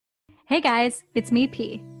Hey guys, it's me,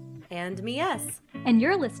 P. And me, S. And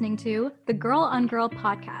you're listening to the Girl on Girl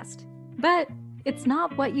podcast. But it's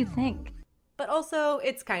not what you think. But also,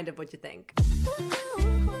 it's kind of what you think.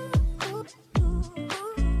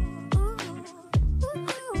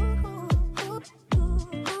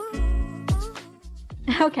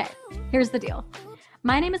 Okay, here's the deal.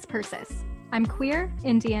 My name is Persis. I'm queer,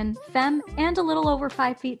 Indian, femme, and a little over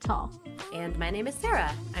 5 feet tall. And my name is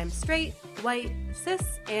Sarah. I'm straight, white,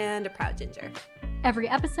 cis, and a proud ginger. Every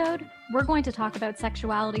episode, we're going to talk about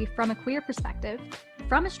sexuality from a queer perspective,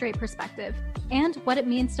 from a straight perspective, and what it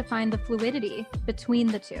means to find the fluidity between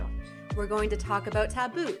the two. We're going to talk about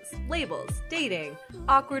taboos, labels, dating,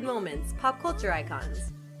 awkward moments, pop culture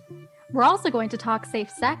icons. We're also going to talk safe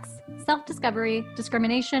sex, self-discovery,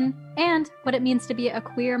 discrimination, and what it means to be a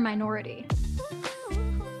queer minority.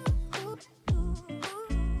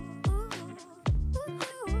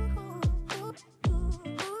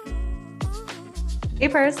 Hey,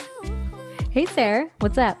 Pers. Hey, Sarah.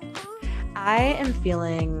 What's up? I am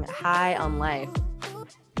feeling high on life.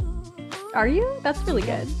 Are you? That's really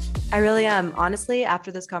good. I really am. Honestly,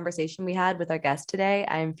 after this conversation we had with our guest today,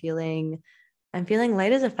 I'm feeling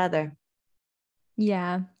light as a feather.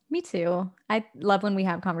 Yeah, me too. I love when we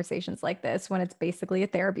have conversations like this, when it's basically a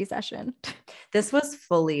therapy session. This was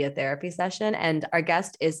fully a therapy session, and our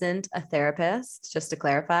guest isn't a therapist, just to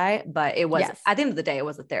clarify, but it was, Yes. At the end of the day, it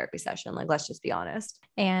was a therapy session. Like, let's just be honest.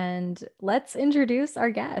 And let's introduce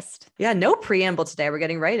our guest. Yeah, no preamble today. We're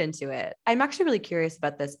getting right into it. I'm actually really curious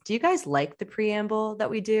about this. Do you guys like the preamble that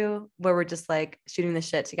we do where we're just like shooting the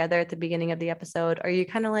shit together at the beginning of the episode? Or are you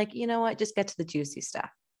kind of like, you know what, just get to the juicy stuff?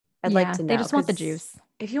 I'd like to know. They just want the 'cause juice.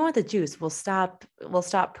 If you want the juice, we'll stop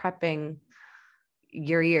prepping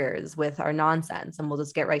your ears with our nonsense and we'll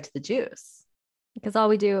just get right to the juice. Because all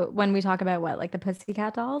we do when we talk about like the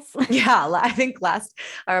Pussycat Dolls. Yeah, I think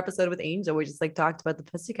our episode with Angel, we just like talked about the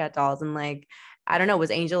Pussycat Dolls and like, I don't know,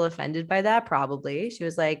 was Angel offended by that? Probably. She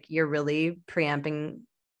was like, you're really preempting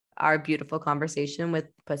our beautiful conversation with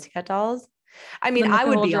Pussycat Dolls. I mean, I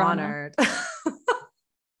would be honored.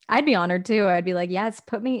 I'd be honored too. I'd be like, yes,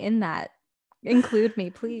 put me in that. Include me,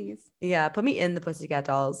 please. Yeah, put me in the Pussycat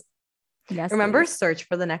Dolls. Yes. Remember please. Search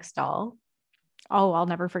for the Next Doll? Oh, I'll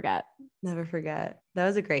never forget. Never forget. That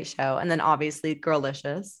was a great show. And then obviously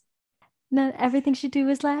Girlicious. Not everything she do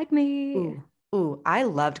is like me. Ooh, I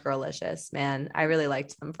loved Girlicious, man. I really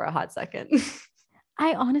liked them for a hot second.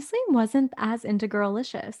 I honestly wasn't as into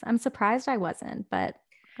Girlicious. I'm surprised I wasn't, but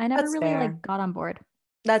I never That's really fair. like got on board.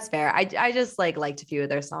 That's fair. I just like liked a few of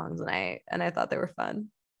their songs and I thought they were fun.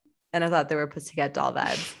 And I thought they were Pussycat Doll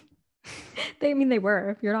vibes. They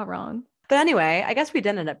were. You're not wrong. But anyway, I guess we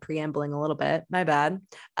did end up preambling a little bit. My bad.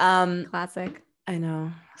 Classic. I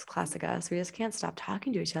know. It's classic us. We just can't stop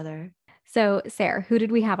talking to each other. So, Sarah, who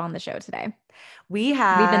did we have on the show today? We've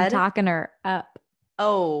been talking her up.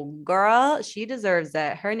 Oh, girl, she deserves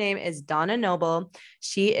it. Her name is Donna Noble.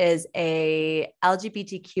 She is a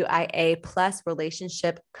LGBTQIA plus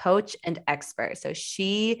relationship coach and expert. So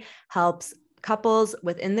she helps couples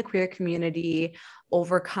within the queer community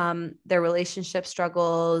overcome their relationship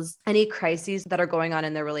struggles, any crises that are going on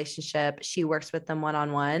in their relationship. She works with them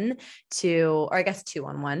one-on-one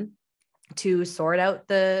two-on-one to sort out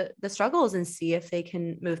the struggles and see if they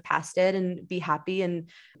can move past it and be happy.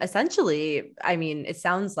 And essentially, I mean, it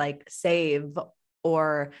sounds like save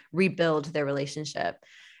or rebuild their relationship.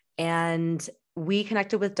 And we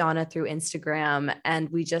connected with Donna through Instagram and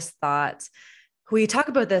we just thought, we talk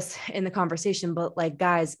about this in the conversation, but like,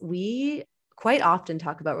 guys, we quite often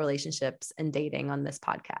talk about relationships and dating on this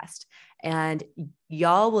podcast. And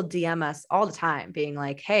y'all will DM us all the time being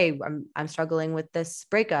like, hey, I'm struggling with this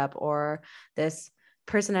breakup or this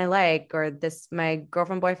person I like, or this, my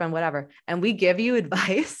girlfriend, boyfriend, whatever. And we give you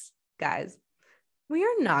advice. Guys, we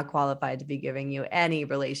are not qualified to be giving you any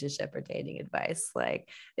relationship or dating advice. Like,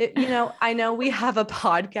 I know we have a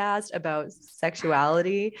podcast about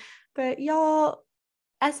sexuality, but y'all,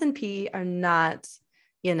 S&P are not,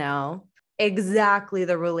 exactly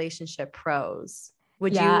the relationship pros.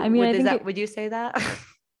 Would you say that?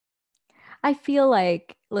 I feel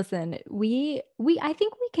like, listen, I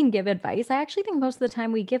think we can give advice. I actually think most of the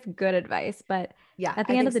time we give good advice, but yeah, at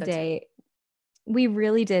the end of the day, we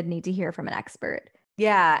really did need to hear from an expert.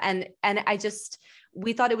 Yeah. And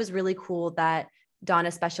we thought it was really cool that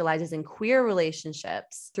Donna specializes in queer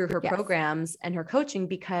relationships through her programs and her coaching,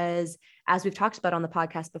 because as we've talked about on the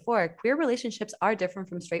podcast before, queer relationships are different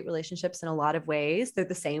from straight relationships in a lot of ways. They're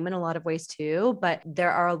the same in a lot of ways too, but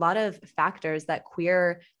there are a lot of factors that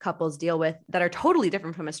queer couples deal with that are totally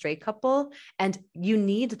different from a straight couple. And you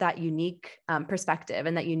need that unique perspective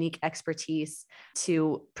and that unique expertise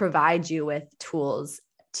to provide you with tools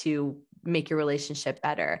to make your relationship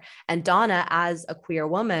better. And Donna, as a queer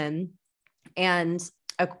woman and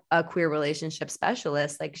a queer relationship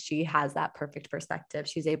specialist, like she has that perfect perspective.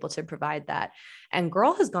 She's able to provide that. And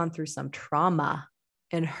girl has gone through some trauma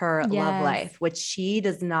in her love life, which she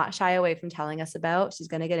does not shy away from telling us about. She's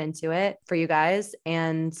going to get into it for you guys.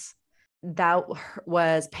 And that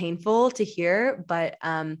was painful to hear, but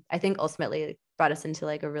I think ultimately it brought us into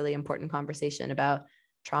like a really important conversation about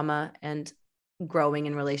trauma and growing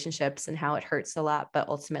in relationships and how it hurts a lot, but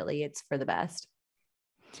ultimately it's for the best.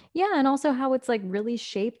 Yeah. And also how it's like really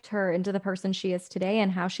shaped her into the person she is today and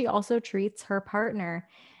how she also treats her partner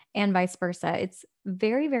and vice versa. It's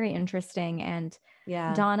very, very interesting. And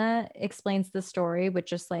Donna explains the story with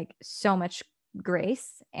just like so much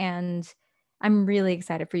grace. And I'm really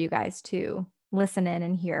excited for you guys to listen in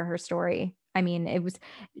and hear her story. I mean, it was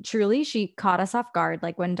truly, she caught us off guard.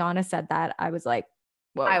 Like when Donna said that, I was like,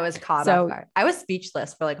 whoa. I was caught off guard. I was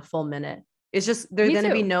speechless for like a full minute. It's just, there's going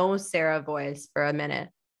to be no Sarah voice for a minute,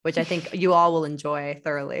 which I think you all will enjoy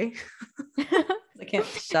thoroughly. I can't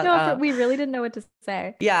shut up. We really didn't know what to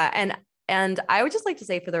say. Yeah. And I would just like to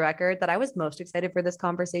say for the record that I was most excited for this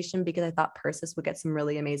conversation because I thought Persis would get some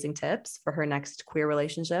really amazing tips for her next queer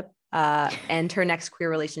relationship and her next queer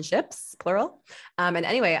relationships, plural. And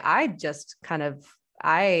anyway, I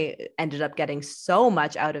ended up getting so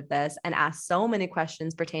much out of this and asked so many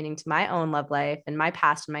questions pertaining to my own love life and my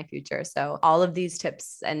past and my future. So all of these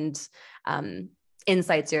tips and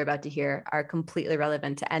insights you're about to hear are completely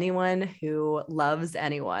relevant to anyone who loves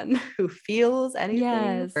anyone, who feels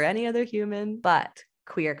anything for any other human, but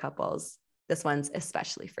queer couples. This one's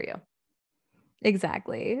especially for you.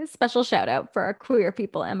 Exactly. Special shout out for our queer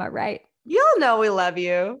people. Am I right? You'll know we love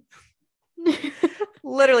you.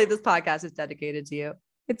 Literally, this podcast is dedicated to you.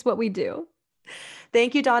 It's what we do.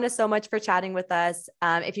 Thank you, Donna, so much for chatting with us.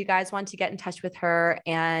 If you guys want to get in touch with her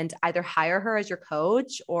and either hire her as your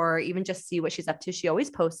coach or even just see what she's up to, she always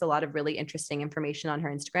posts a lot of really interesting information on her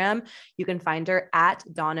Instagram. You can find her at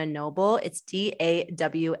Dawna Noble. It's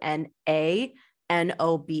DAWNANOBLE.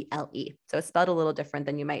 So it's spelled a little different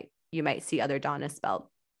than you might see other Donna spelled.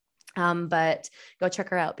 But go check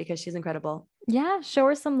her out because she's incredible. Yeah, show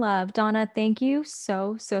her some love. Donna, thank you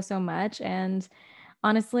so much. And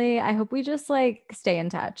honestly, I hope we just like stay in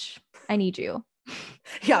touch. I need you.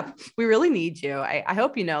 Yeah, we really need you. I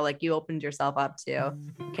hope you know, like you opened yourself up to a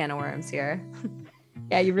can of worms here.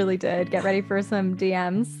 Yeah, you really did. Get ready for some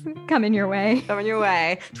DMs coming your way.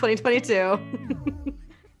 2022.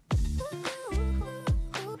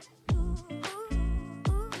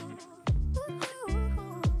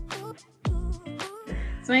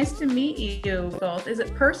 It's nice to meet you both. Is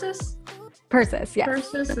it Persis? Persis, yes.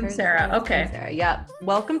 Persis and Sarah. Okay. Sarah. Yep.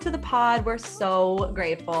 Welcome to the pod. We're so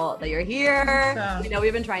grateful that you're here. Awesome. We know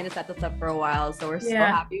we've been trying to set this up for a while, so we're so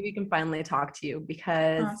happy we can finally talk to you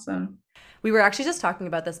because we were actually just talking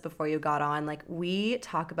about this before you got on. Like we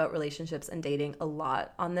talk about relationships and dating a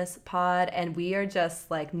lot on this pod, and we are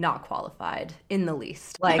just like not qualified in the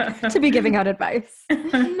least. Like to be giving out advice.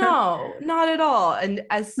 No, not at all. And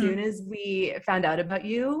as soon as we found out about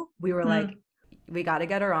you, we were like, we got to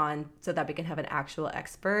get her on so that we can have an actual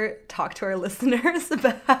expert talk to our listeners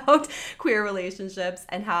about queer relationships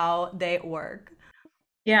and how they work.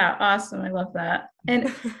 Yeah, awesome. I love that.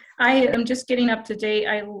 And I am just getting up to date.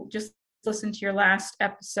 I just listened to your last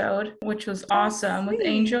episode, which was awesome with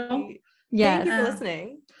Angel. Yeah. Thank you for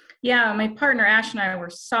listening. Yeah, my partner Ash and I were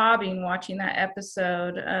sobbing watching that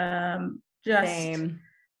episode. Same.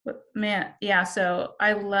 Man, yeah. So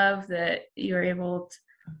I love that you were able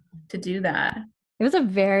to do that. It was a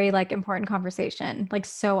very like important conversation, like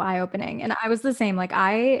so eye-opening. And I was the same. Like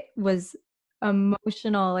I was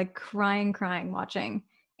emotional, like crying watching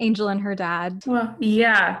Angel and her dad. Well,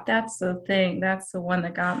 yeah, that's the thing. That's the one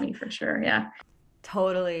that got me for sure. Yeah.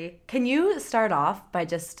 Totally. Can you start off by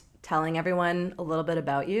just telling everyone a little bit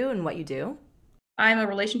about you and what you do? I'm a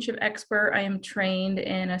relationship expert. I am trained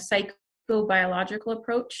in a psychobiological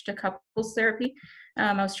approach to couples therapy.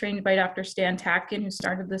 I was trained by Dr. Stan Tatkin, who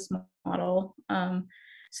started this model.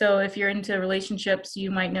 So if you're into relationships, you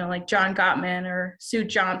might know like John Gottman or Sue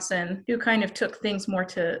Johnson, who kind of took things more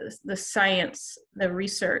to the science, the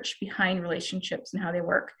research behind relationships and how they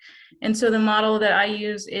work. And so the model that I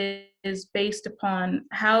use is based upon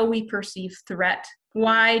how we perceive threat.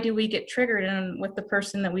 Why do we get triggered with the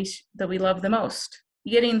person that we love the most?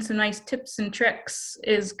 getting some nice tips and tricks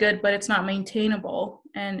is good, but it's not maintainable.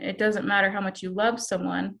 And it doesn't matter how much you love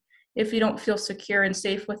someone. If you don't feel secure and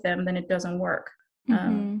safe with them, then it doesn't work.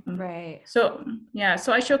 Right. So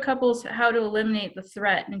I show couples how to eliminate the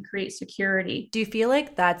threat and create security. Do you feel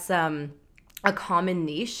like that's a common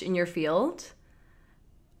niche in your field?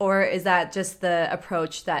 Or is that just the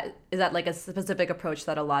approach is that like a specific approach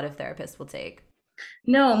that a lot of therapists will take?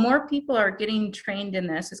 No, more people are getting trained in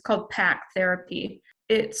this. It's called PAC therapy.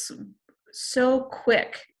 It's so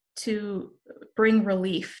quick to bring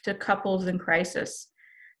relief to couples in crisis.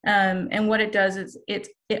 And what it does is it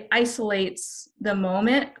isolates the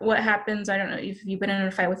moment. What happens, I don't know if you've been in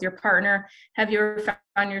a fight with your partner, have you ever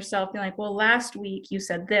found yourself being like, well, last week you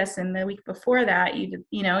said this, and the week before that,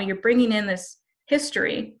 you're bringing in this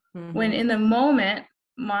history. When in the moment,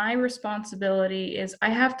 my responsibility is I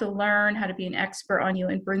have to learn how to be an expert on you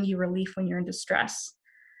and bring you relief when you're in distress.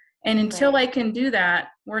 And until I can do that,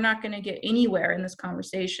 we're not going to get anywhere in this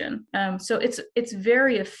conversation. So it's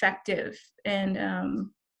very effective. And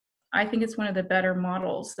I think it's one of the better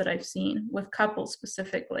models that I've seen with couples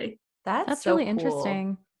specifically. That's so really cool.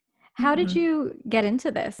 Interesting. How did you get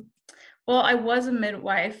into this? Well, I was a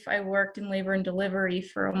midwife. I worked in labor and delivery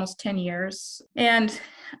for almost 10 years. And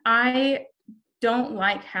I don't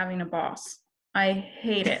like having a boss. I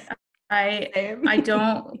hate it. I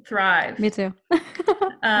don't thrive. Me too.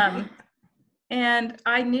 And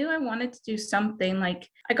I knew I wanted to do something. Like,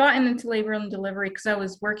 I got into labor and delivery because I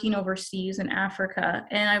was working overseas in Africa,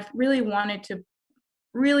 and I really wanted to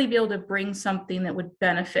really be able to bring something that would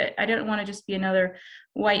benefit. I didn't want to just be another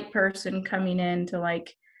white person coming in to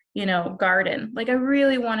garden. Like, I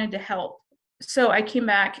really wanted to help. So I came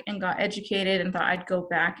back and got educated and thought I'd go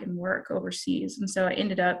back and work overseas. And so I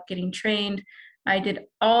ended up getting trained. I did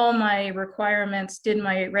all my requirements, did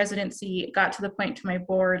my residency, got to the point to my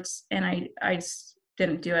boards, and I just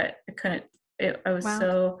didn't do it. I couldn't. I was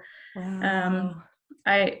so. Wow.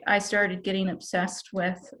 I started getting obsessed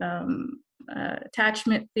with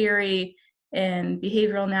attachment theory and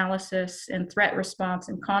behavioral analysis and threat response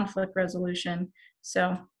and conflict resolution.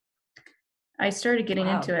 So I started getting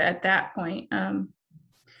into it at that point.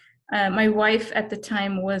 My wife at the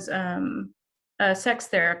time was a sex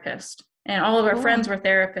therapist, and all of our friends were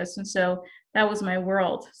therapists. And so that was my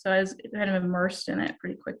world. So I was kind of immersed in it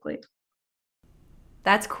pretty quickly.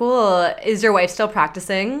 That's cool. Is your wife still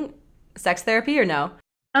practicing sex therapy or no?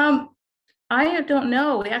 I don't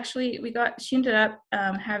know. She ended up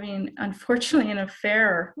having, unfortunately, an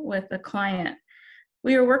affair with a client.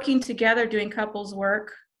 We were working together doing couples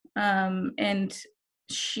work. And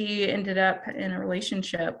she ended up in a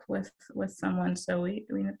relationship with someone. So we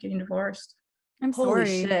ended up getting divorced. I'm sorry.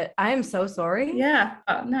 Holy shit. I am so sorry. Yeah.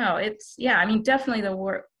 No, definitely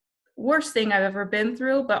the worst thing I've ever been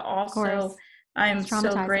through, but also I'm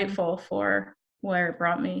so grateful for where it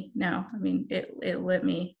brought me now. I mean, it lit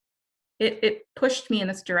me. It pushed me in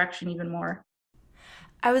this direction even more.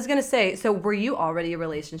 I was going to say, so were you already a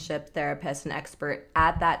relationship therapist and expert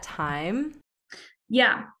at that time?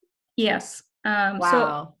 Yeah. Yes. Wow.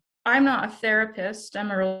 So I'm not a therapist. I'm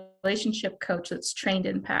a relationship coach that's trained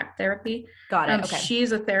in PAC therapy. Got it. Okay.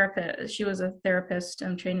 She's a therapist. She was a therapist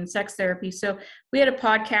trained in sex therapy. So we had a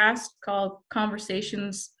podcast called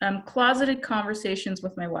Closeted Conversations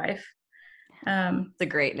with My Wife. It's a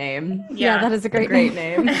great name. Yeah, that is a great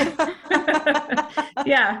name.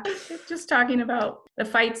 Yeah. Just talking about the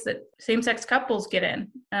fights that same-sex couples get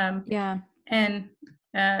in.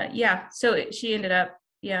 So she ended up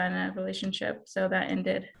in a relationship, so that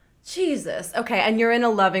ended. Jesus. Okay, and you're in a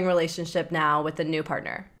loving relationship now with a new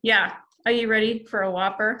partner. Yeah. Are you ready for a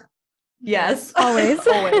whopper? Yes. Always.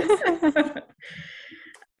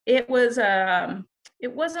 It wasn't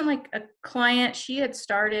like a client. She had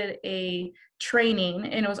started a training,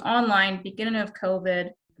 and it was online, beginning of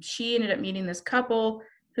COVID. She ended up meeting this couple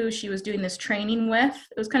who she was doing this training with.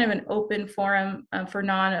 It was kind of an open forum for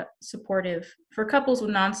couples with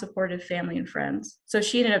non-supportive family and friends. So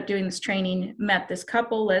she ended up doing this training, met this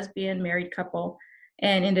couple, lesbian, married couple,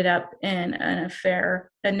 and ended up in an affair,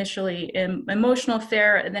 initially an emotional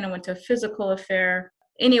affair, and then it went to a physical affair.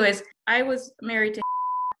 Anyways, I was married to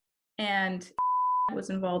and was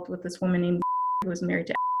involved with this woman named who was married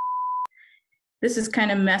to. This is kind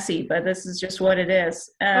of messy, but this is just what it is.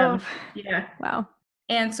 Yeah. Wow.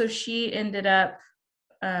 And so she ended up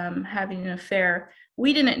having an affair.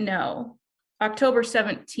 We didn't know. October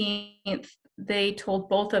 17th, they told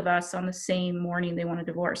both of us on the same morning they want a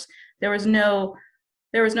divorce. There was no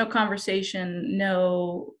conversation,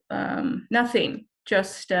 nothing.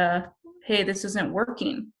 Just, hey, this isn't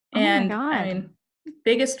working. And my God. I mean,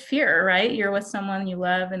 biggest fear, right? You're with someone you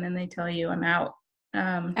love, and then they tell you, I'm out.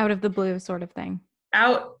 Out of the blue sort of thing.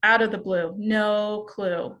 Out of the blue. No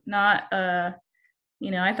clue. Not I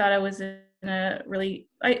thought I was in a really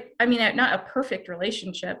I mean not a perfect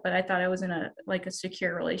relationship, but I thought I was in a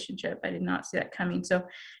secure relationship. I did not see that coming. So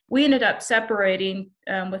we ended up separating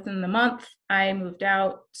within the month. I moved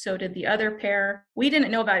out, so did the other pair. We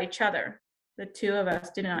didn't know about each other. The two of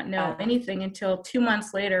us did not know anything until 2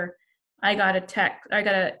 months later. I got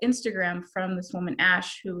an Instagram from this woman,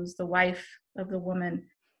 Ash, who was the wife of the woman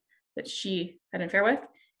that she had an affair with.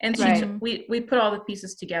 And we put all the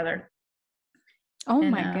pieces together. Oh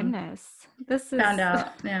my goodness. This is found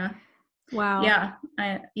out. Yeah. Wow. Yeah.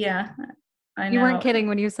 I know. You weren't kidding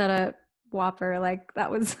when you said a whopper. Like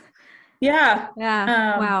that was. Yeah.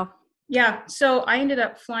 Yeah. Wow. Yeah. So I ended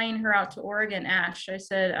up flying her out to Oregon, Ash. I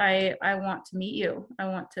said, I want to meet you. I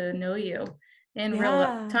want to know you in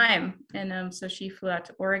real time. And so she flew out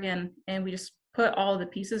to Oregon, and we just put all the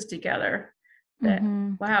pieces together that,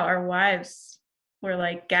 wow, our wives were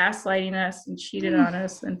like gaslighting us and cheated on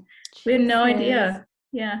us, and we had no idea.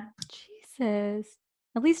 Yeah. Jesus.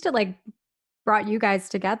 At least it like brought you guys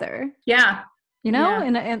together. Yeah. In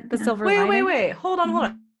the silver lining. Wait. Hold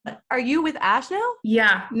on. Are you with Ash now?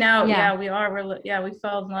 Yeah. No. Yeah, we are. We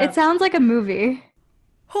fell in love. It sounds like a movie.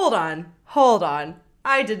 Hold on.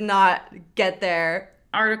 I did not get there.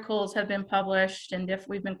 Articles have been published, and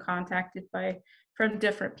we've been contacted from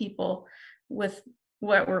different people with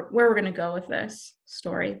where we're going to go with this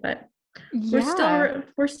story, but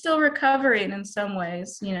we're still recovering in some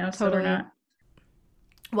ways, Totally. So we're not.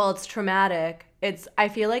 Well, it's traumatic. I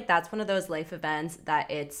feel like that's one of those life events that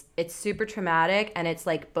it's super traumatic, and it's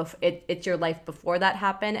like it's your life before that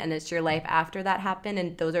happened, and it's your life after that happened,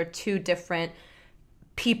 and those are two different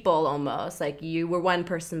people almost. Like you were one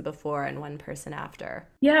person before and one person after.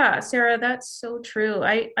 Yeah, Sarah, that's so true.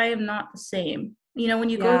 I am not the same. When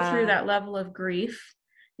you go through that level of grief,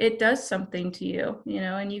 it does something to you,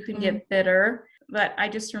 and you can get bitter. But I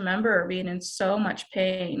just remember being in so much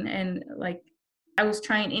pain, and like I was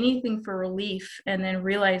trying anything for relief, and then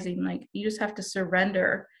realizing like you just have to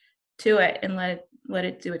surrender to it and let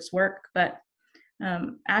it do its work. But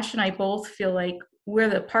Ash and I both feel like we're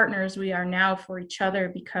the partners we are now for each other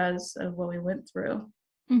because of what we went through.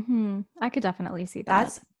 I could definitely see that.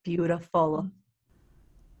 That's beautiful.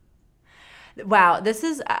 Wow, this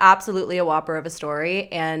is absolutely a whopper of a story.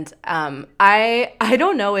 And I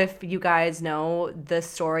don't know if you guys know the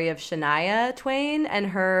story of Shania Twain and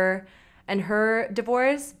her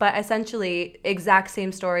divorce, but essentially exact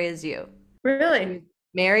same story as you. Really?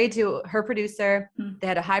 Married to her producer. They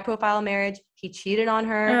had a high profile marriage. He cheated on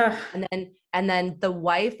her. And then the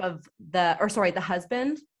wife of the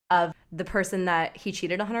husband of the person that he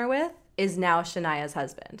cheated on her with is now Shania's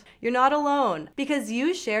husband. You're not alone, because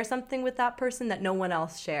you share something with that person that no one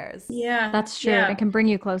else shares. Yeah. That's true. Yeah. It can bring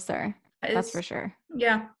you closer. That's for sure.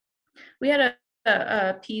 Yeah. We had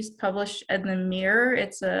a piece published in the Mirror.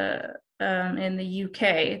 It's in the UK.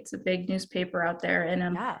 It's a big newspaper out there.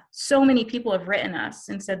 And so many people have written us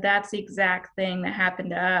and said that's the exact thing that happened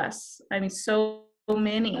to us. I mean, so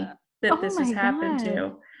many that this has happened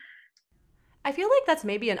to. I feel like that's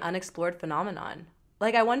maybe an unexplored phenomenon.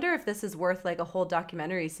 Like, I wonder if this is worth like a whole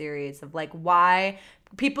documentary series of like why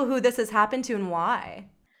people who this has happened to and why.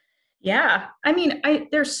 Yeah. I mean,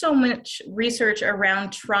 there's so much research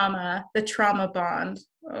around trauma, the trauma bond,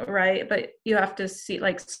 right? But you have to see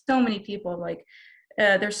like so many people, like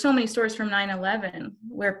there's so many stories from 9/11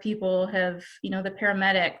 where people have, the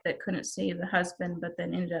paramedic that couldn't save the husband, but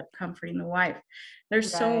then ended up comforting the wife.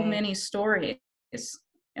 There's so many stories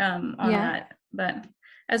on that. But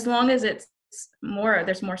as long as there's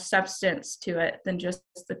more substance to it than just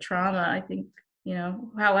the trauma, I think,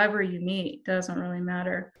 however you meet doesn't really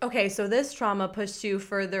matter. Okay, so this trauma pushed you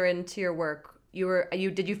further into your work.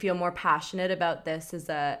 Did you feel more passionate about this as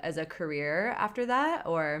a career after that,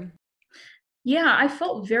 or? Yeah, I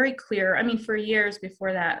felt very clear. I mean, for years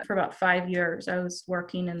before that, for about 5 years, I was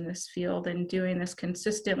working in this field and doing this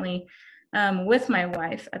consistently with my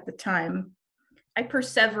wife at the time. I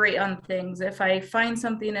perseverate on things. If I find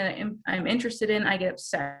something that I'm interested in, I get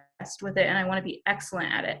obsessed with it and I want to be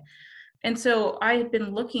excellent at it. And so I had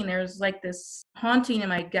been looking, there's like this haunting in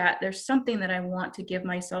my gut. There's something that I want to give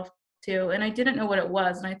myself to, and I didn't know what it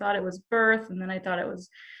was. And I thought it was birth, and then I thought it was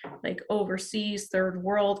like overseas, third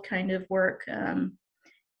world kind of work. And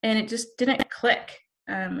it just didn't click.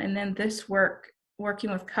 And then this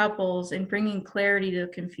working with couples and bringing clarity to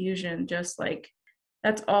the confusion, just like,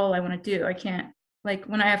 that's all I want to do. I can't, like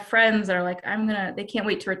when I have friends that are like, they can't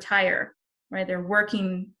wait to retire, right? They're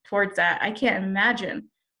working towards that. I can't imagine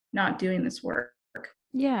not doing this work.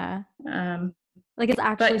 Yeah. Like it's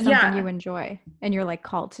actually something you enjoy and you're like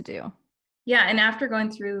called to do. Yeah. And after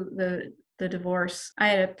going through the divorce, I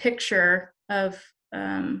had a picture of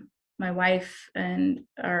my wife and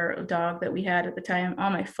our dog that we had at the time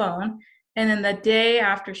on my phone. And then the day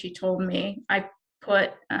after she told me, I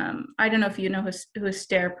put, I don't know if you know who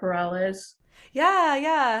Esther Perel is.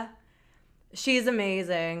 Yeah. She's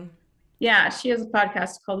amazing. Yeah. She has a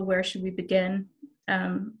podcast called Where Should We Begin?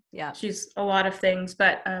 She's a lot of things,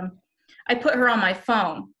 but I put her on my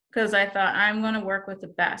phone because I thought I'm going to work with the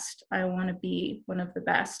best. I want to be one of the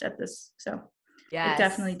best at this. So it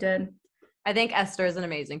definitely did. I think Esther is an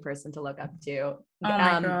amazing person to look up to. Oh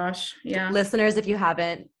my gosh. Yeah. Listeners, if you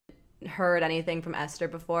haven't heard anything from Esther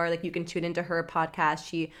before, like you can tune into her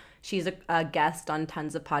podcast. She's a guest on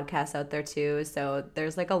tons of podcasts out there too. So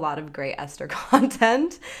there's like a lot of great Esther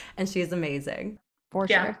content and she's amazing. For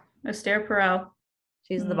sure. Esther Perel.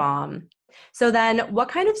 She's the bomb. So then what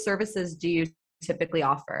kind of services do you typically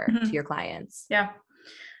offer to your clients? Yeah.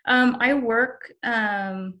 I work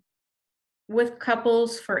with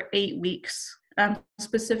couples for 8 weeks.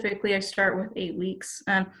 Specifically, I start with 8 weeks.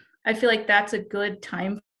 I feel like that's a good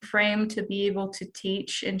time frame to be able to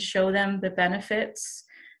teach and show them the benefits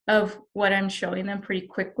of what I'm showing them pretty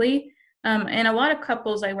quickly. And a lot of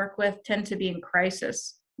couples I work with tend to be in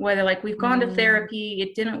crisis, whether like we've gone to therapy,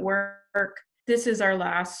 it didn't work, this is our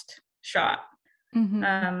last shot.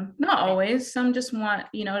 Not always. Some just want,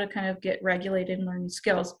 to kind of get regulated and learn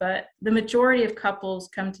skills. But the majority of couples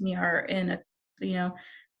come to me are in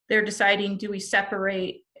they're deciding, do we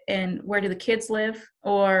separate and where do the kids live?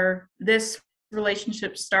 Or this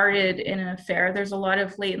relationship started in an affair. There's a lot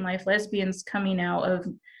of late in life lesbians coming out of,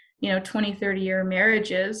 20, 30-year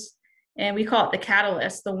marriages. And we call it the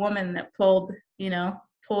catalyst, the woman that pulled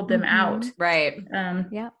them out. Right.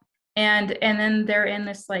 Yeah. And then they're in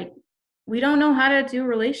this like, we don't know how to do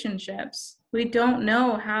relationships. We don't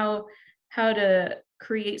know how to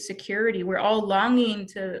create security. We're all longing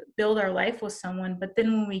to build our life with someone, but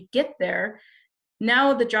then when we get there,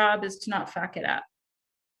 now the job is to not fuck it up.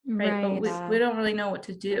 Right. But we don't really know what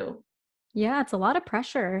to do. Yeah, it's a lot of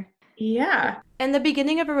pressure. Yeah. And the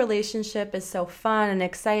beginning of a relationship is so fun and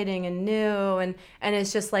exciting and new and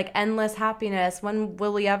it's just like endless happiness. When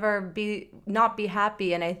will we ever not be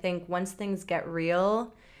happy? And I think once things get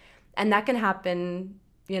real, and that can happen,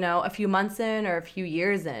 a few months in or a few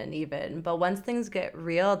years in even. But once things get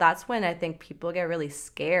real, that's when I think people get really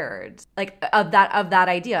scared. Like of that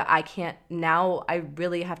idea. I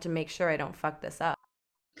really have to make sure I don't fuck this up.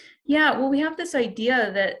 Yeah, well, we have this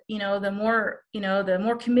idea that, the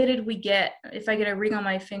more committed we get, if I get a ring on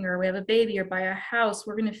my finger, we have a baby or buy a house,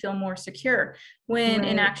 we're going to feel more secure. When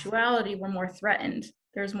in actuality, we're more threatened.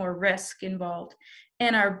 There's more risk involved.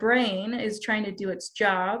 And our brain is trying to do its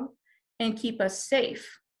job and keep us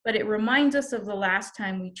safe. But it reminds us of the last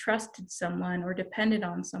time we trusted someone or depended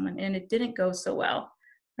on someone and it didn't go so well,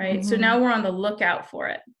 right? So now we're on the lookout for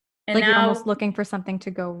it. And like now, you're almost looking for something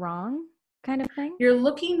to go wrong kind of thing? You're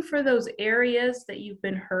looking for those areas that you've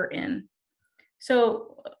been hurt in.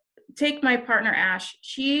 So take my partner, Ash.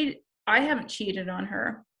 I haven't cheated on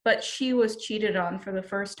her, but she was cheated on for the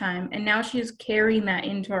first time. And now she's carrying that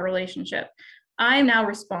into our relationship. I'm now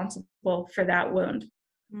responsible for that wound.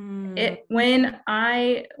 When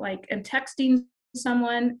I am texting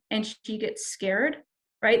someone and she gets scared,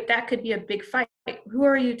 right? That could be a big fight. Who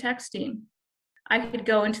are you texting? I could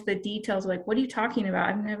go into the details like, what are you talking about?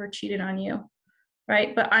 I've never cheated on you,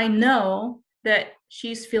 right? But I know that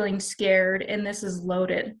she's feeling scared and this is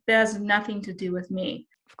loaded. That has nothing to do with me.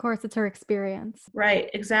 Of course, it's her experience. Right,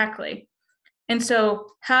 exactly. And so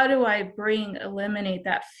how do I eliminate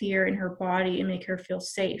that fear in her body and make her feel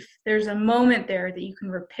safe? There's a moment there that you can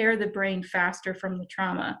repair the brain faster from the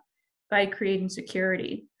trauma by creating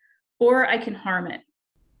security, or I can harm it.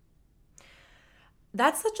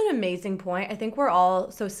 That's such an amazing point. I think we're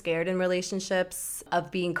all so scared in relationships of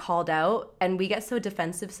being called out and we get so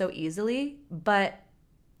defensive so easily, but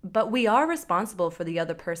we are responsible for the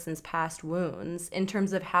other person's past wounds in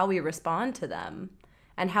terms of how we respond to them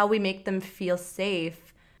and how we make them feel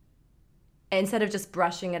safe instead of just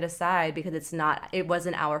brushing it aside because it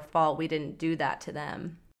wasn't our fault. We didn't do that to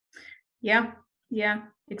them. Yeah,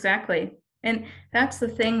 exactly. And that's the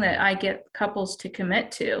thing that I get couples to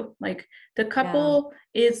commit to. Like the couple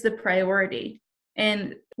is the priority.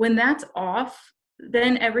 And when that's off,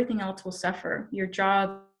 then everything else will suffer. Your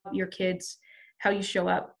job, your kids, how you show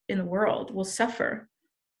up in the world will suffer.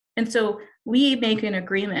 And so we make an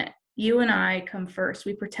agreement. You and I come first.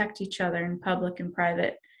 We protect each other in public and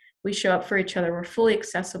private. We show up for each other. We're fully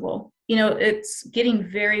accessible. It's getting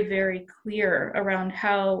very, very clear around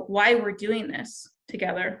why we're doing this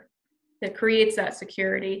together. that creates that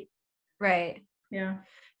security. Right. Yeah.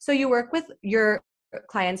 So you work with your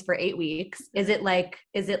clients for 8 weeks. Is it like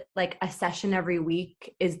a session every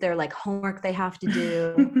week? Is there like homework they have to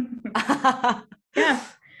do? Yeah.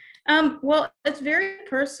 Well, it's very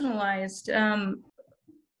personalized.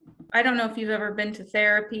 I don't know if you've ever been to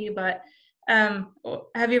therapy, but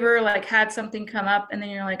have you ever like had something come up and then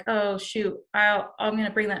you're like, oh shoot, I'm going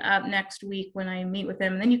to bring that up next week when I meet with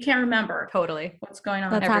him, and then you can't remember totally what's going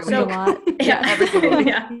on. That's happened a lot. Yeah, every single week.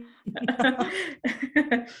 Yeah.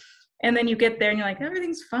 And then you get there and you're like,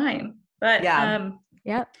 everything's fine. But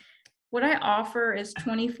what I offer is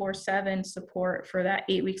 24/7 support for that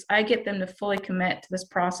 8 weeks. I get them to fully commit to this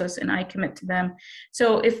process, and I commit to them.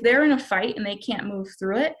 So if they're in a fight and they can't move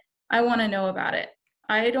through it, I want to know about it.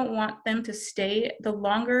 I don't want them to stay. The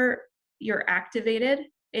longer you're activated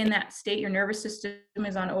in that state, your nervous system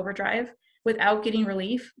is on overdrive without getting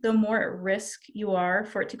relief, the more at risk you are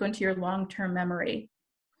for it to go into your long-term memory.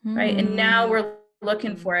 Right. And now we're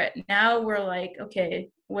looking for it. Now we're like, okay,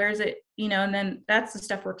 where's it? And then that's the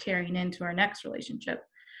stuff we're carrying into our next relationship.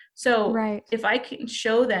 So if I can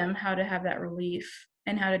show them how to have that relief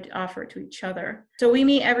and how to offer it to each other. So we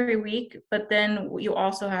meet every week, but then you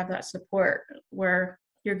also have that support where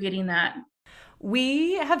you're getting that.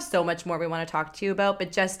 We have so much more we want to talk to you about,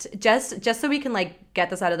 but just so we can like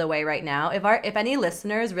get this out of the way right now, if any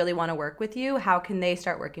listeners really want to work with you, how can they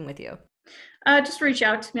start working with you? Just reach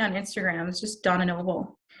out to me on Instagram. It's just Donna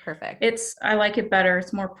Noble. Perfect. I like it better.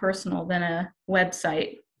 It's more personal than a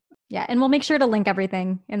website. Yeah. And we'll make sure to link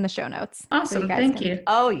everything in the show notes. Awesome. Thank you.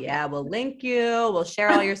 Oh yeah. We'll link you. We'll share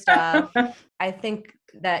all your stuff. I think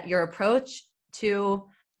that your approach to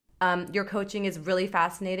your coaching is really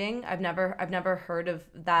fascinating. I've never heard of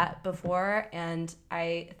that before. And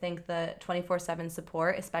I think the 24/7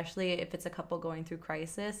 support, especially if it's a couple going through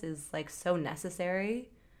crisis, is like so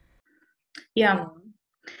necessary. Yeah.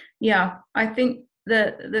 Yeah. I think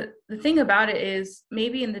the thing about it is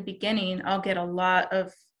maybe in the beginning, I'll get a lot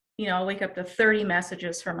of, I'll wake up to 30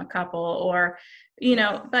 messages from a couple or,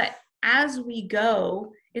 but as we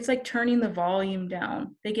go, it's like turning the volume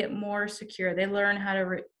down. They get more secure. They learn how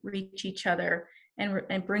to reach each other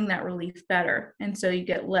and bring that relief better. And so you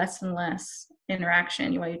get less and less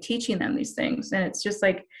interaction while you're teaching them these things. And it's just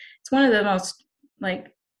like, it's one of the most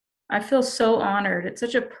like, I feel so honored. It's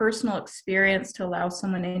such a personal experience to allow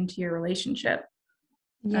someone into your relationship.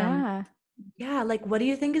 Yeah. Like, what do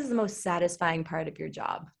you think is the most satisfying part of your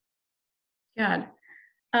job? God.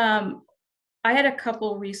 I had a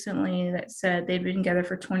couple recently that said they'd been together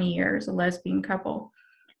for 20 years, a lesbian couple.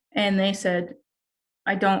 And they said,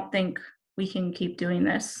 I don't think we can keep doing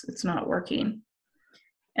this. It's not working.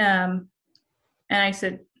 And I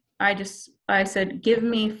said, give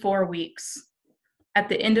me 4 weeks. At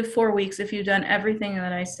the end of 4 weeks, if you've done everything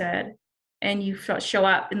that I said and you show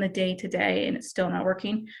up in the day to day and it's still not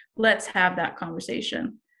working, let's have that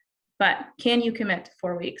conversation. But can you commit to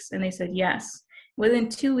 4 weeks? And they said, yes. Within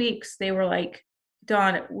 2 weeks, they were like,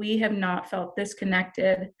 Dawn, we have not felt this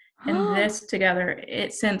connected and this together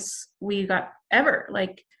since we got ever.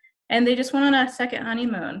 Like, and they just went on a second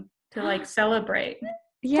honeymoon to like celebrate.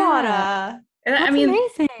 Yeah. That's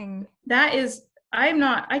amazing. That is,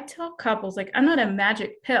 I tell couples, like, I'm not a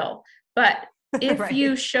magic pill, but if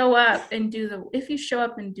you show up and do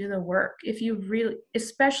the work, if you really,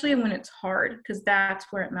 especially when it's hard, because that's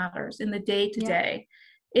where it matters in the day to day,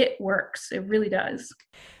 it works. It really does.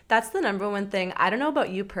 That's the number one thing. I don't know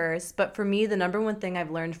about you, Purse, but for me, the number one thing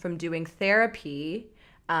I've learned from doing therapy,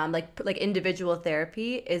 like individual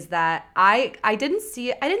therapy, is that I didn't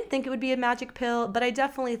think it would be a magic pill, but I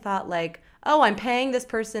definitely thought like, oh, I'm paying this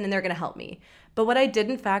person and they're going to help me. But what I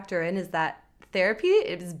didn't factor in is that therapy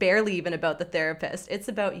is barely even about the therapist. It's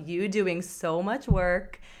about you doing so much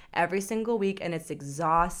work every single week, and it's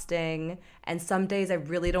exhausting. And some days I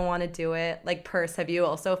really don't want to do it. Like, Purse, have you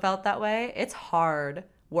also felt that way? It's hard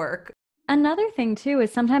work. Another thing too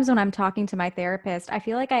is sometimes when I'm talking to my therapist, I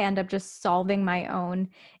feel like I end up just solving my own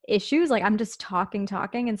issues. Like I'm just talking,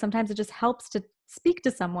 and sometimes it just helps to speak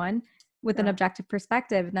to someone with an objective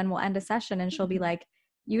perspective. And then we'll end a session and she'll be like,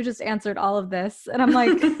 you just answered all of this. And I'm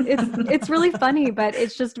like, it's really funny, but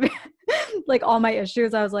it's just like all my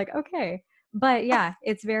issues. I was like, okay. But yeah,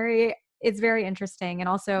 it's very interesting. And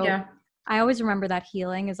also I always remember that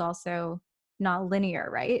healing is also not linear,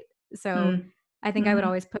 right? So I think I would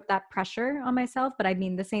always put that pressure on myself, but I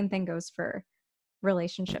mean, the same thing goes for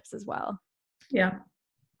relationships as well. Yeah.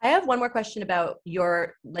 I have one more question about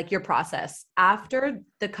your process. After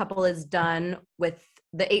the couple is done with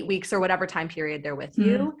the 8 weeks or whatever time period they're with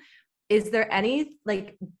you, is there any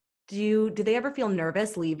do they ever feel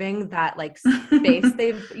nervous leaving that like space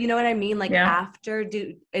they've, you know what I mean? Like after,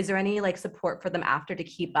 is there any like support for them after to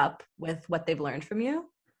keep up with what they've learned from you?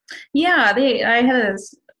 Yeah, I had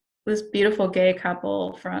this beautiful gay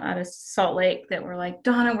couple from out of Salt Lake that were like,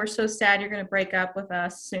 Donna, we're so sad you're going to break up with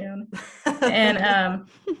us soon. And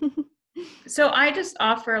so I just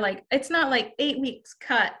offer, like, it's not like 8 weeks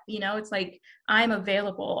cut, you know, it's like, I'm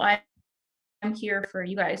available. I'm here for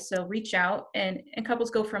you guys. So reach out, and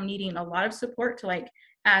couples go from needing a lot of support to like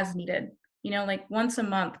as needed, you know, like once a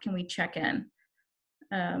month, can we check in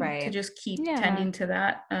to just keep tending to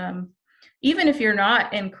that. Even if you're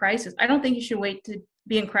not in crisis, I don't think you should wait to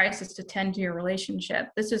be in crisis to tend to your relationship.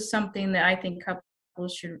 This is something that I think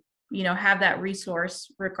couples should, you know, have that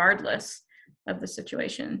resource regardless of the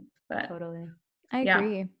situation. But totally. I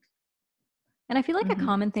agree. And I feel like a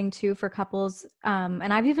common thing too for couples,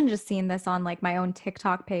 and I've even just seen this on like my own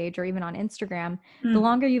TikTok page or even on Instagram, the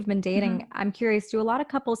longer you've been dating, I'm curious, do a lot of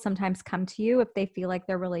couples sometimes come to you if they feel like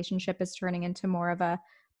their relationship is turning into more of a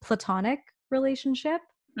platonic relationship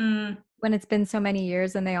when it's been so many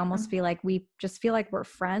years and they almost feel like we just feel like we're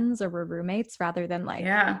friends or we're roommates rather than like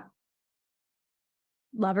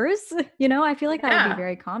lovers? You know, I feel like that would be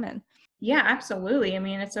very common. Yeah, absolutely. I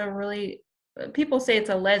mean, it's a really, people say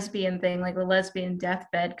it's a lesbian thing, like a lesbian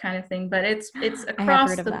deathbed kind of thing, but it's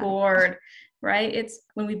across the board, right? It's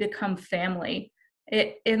when we become family.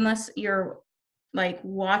 Unless you're like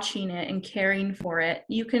watching it and caring for it,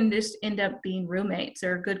 you can just end up being roommates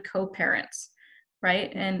or good co-parents,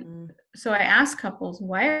 right? And so I ask couples,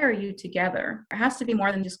 why are you together? It has to be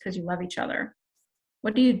more than just because you love each other.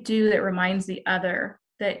 What do you do that reminds the other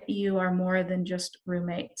that you are more than just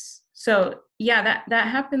roommates? So yeah, that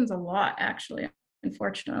happens a lot, actually,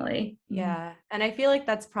 unfortunately. Yeah. And I feel like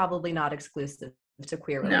that's probably not exclusive to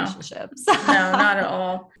queer relationships. No, not at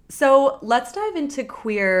all. So let's dive into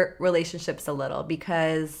queer relationships a little,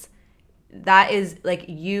 because that is like,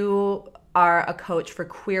 you are a coach for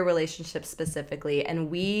queer relationships specifically. And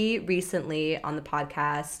we recently on the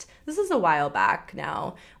podcast, this is a while back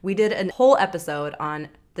now, we did a whole episode on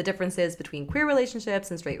the differences between queer relationships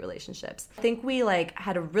and straight relationships. I think we like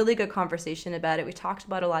had a really good conversation about it. We talked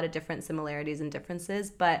about a lot of different similarities and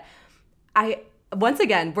differences, but once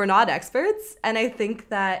again, we're not experts. And I think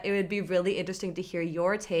that it would be really interesting to hear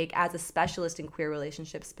your take as a specialist in queer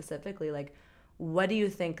relationships specifically. Like, what do you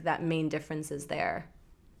think that main difference is there?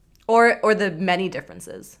 Or the many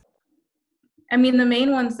differences? I mean, the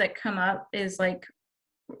main ones that come up is like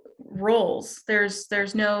roles.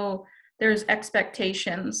 There's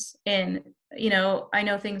expectations in, you know, I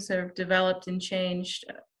know things have developed and changed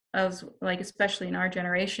as like, especially in our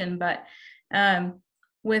generation, but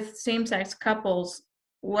with same-sex couples,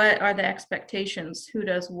 what are the expectations? Who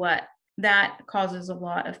does what? That causes a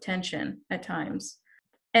lot of tension at times.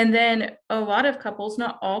 And then a lot of couples,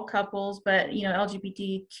 not all couples, but, you know,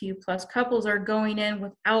 LGBTQ plus couples are going in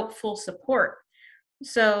without full support.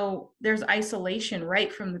 So there's isolation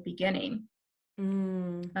right from the beginning.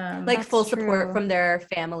 Like full support from their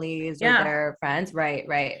families or their friends.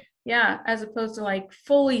 Right. Yeah. As opposed to like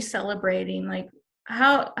fully celebrating, like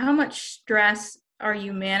how much stress are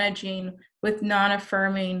you managing with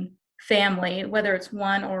non-affirming family, whether it's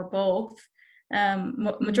one or both?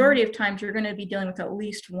 Majority of times you're going to be dealing with at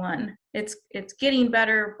least one. It's getting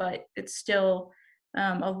better, but it's still,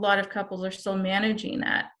 a lot of couples are still managing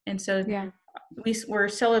that. And so we're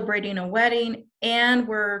celebrating a wedding and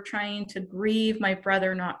we're trying to grieve my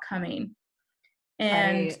brother not coming.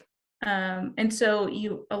 And so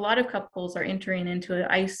a lot of couples are entering into an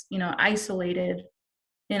isolated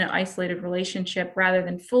relationship rather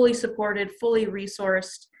than fully supported, fully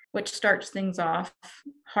resourced, which starts things off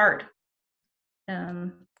hard.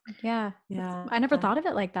 I never thought of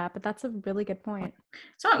it like that, but that's a really good point.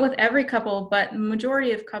 It's not with every couple, but the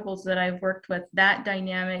majority of couples that I've worked with, that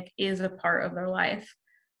dynamic is a part of their life.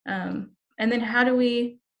 And then how do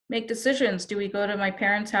we make decisions? Do we go to my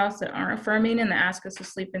parents' house that aren't affirming and ask us to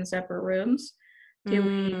sleep in separate rooms? Do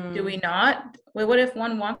we not? Well, what if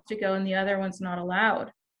one wants to go and the other one's not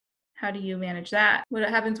allowed? How do you manage that? What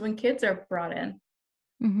happens when kids are brought in?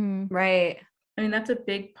 Right. I mean, that's a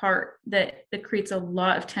big part that creates a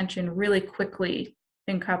lot of tension really quickly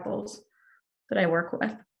in couples that I work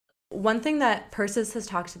with. One thing that Persis has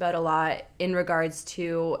talked about a lot in regards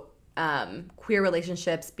to queer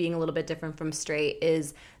relationships being a little bit different from straight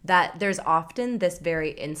is that there's often this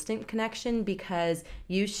very instant connection because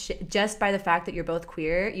you just by the fact that you're both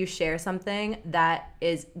queer, you share something that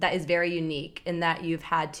is very unique in that you've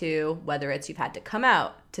had to, whether it's you've had to come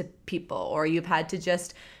out to people or you've had to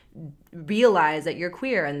just realize that you're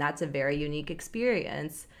queer, and that's a very unique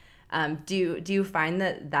experience. Do you find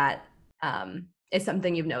that is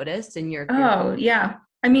something you've noticed in your Oh, yeah.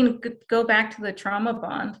 I mean, go back to the trauma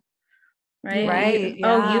bond, right? Right.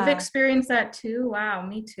 You've experienced that too? Wow,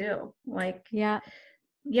 me too. Like, yeah,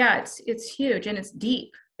 it's huge and it's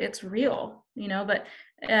deep. It's real, but,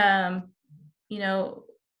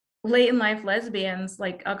 late in life lesbians,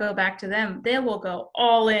 like I'll go back to them, they will go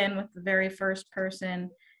all in with the very first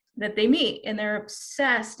person that they meet and they're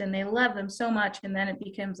obsessed and they love them so much. And then it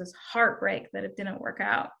becomes this heartbreak that it didn't work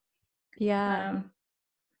out. Yeah.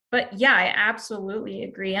 But yeah, I absolutely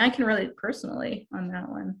agree. I can relate personally on that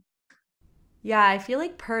one. Yeah, I feel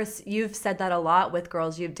like you've said that a lot with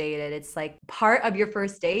girls you've dated. It's like part of your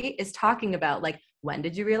first date is talking about like, when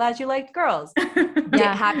did you realize you liked girls?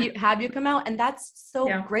 Yeah. Have you come out? And that's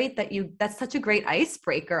so great that's such a great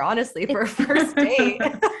icebreaker, honestly, for a first date.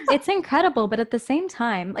 It's incredible. But at the same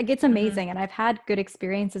time, like it's amazing. And I've had good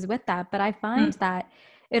experiences with that, but I find that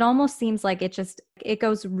it almost seems like it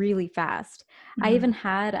goes really fast. I even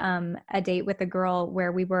had a date with a girl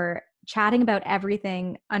where we were chatting about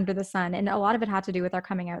everything under the sun. And a lot of it had to do with our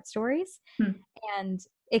coming out stories. And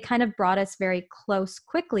it kind of brought us very close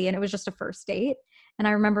quickly. And it was just a first date. And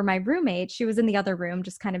I remember my roommate, she was in the other room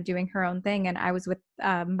just kind of doing her own thing. And I was with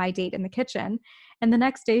my date in the kitchen. And the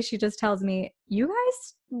next day she just tells me, "You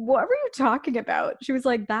guys, what were you talking about?" She was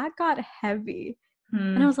like, "That got heavy."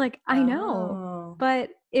 And I was like, I know, but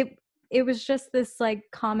it was just this like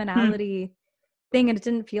commonality thing. And it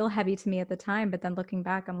didn't feel heavy to me at the time. But then looking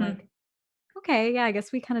back, I'm like, okay, yeah, I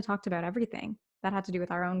guess we kind of talked about everything that had to do with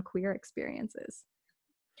our own queer experiences.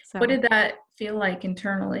 So what did that feel like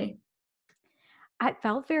internally? It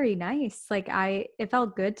felt very nice. Like it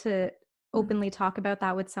felt good to openly talk about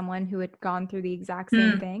that with someone who had gone through the exact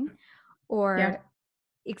same thing, or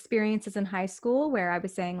experiences in high school where I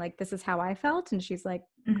was saying like, this is how I felt. And she's like,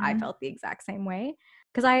 I felt the exact same way.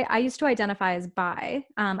 Cause I used to identify as bi.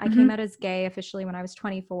 I came out as gay officially when I was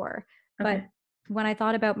 24. But when I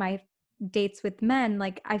thought about my dates with men,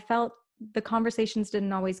 like I felt the conversations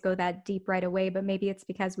didn't always go that deep right away, but maybe it's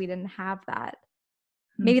because we didn't have that.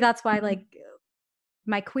 Maybe that's why like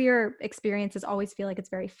my queer experiences always feel like it's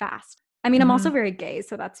very fast. I mean, I'm also very gay,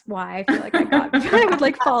 so that's why I feel like I would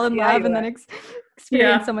like fall in love and then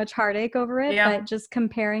experience so much heartache over it. But just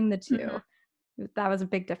comparing the two, that was a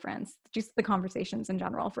big difference. Just the conversations in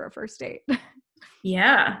general for a first date.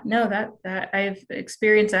 Yeah, no, that I've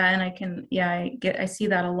experienced that, and I see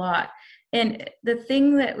that a lot. And the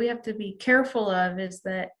thing that we have to be careful of is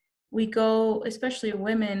that we go, especially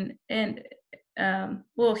women and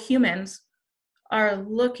humans are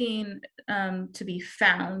looking to be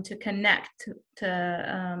found, to connect,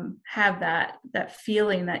 to have that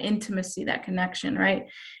feeling, that intimacy, that connection, right?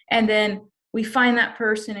 And then we find that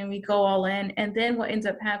person and we go all in. And then what ends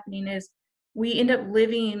up happening is we end up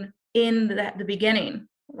living in the beginning.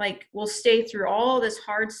 Like we'll stay through all this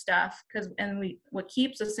hard stuff what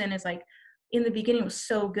keeps us in is like, in the beginning was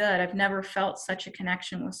so good. I've never felt such a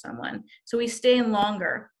connection with someone. So we stay in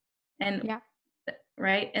longer. And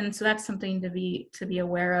right. And so that's something to be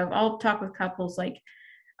aware of. I'll talk with couples, like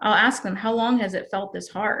I'll ask them, how long has it felt this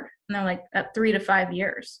hard? And they're like, at 3 to 5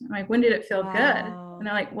 years. I'm like, when did it feel good? And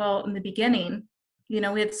they're like, well, in the beginning, we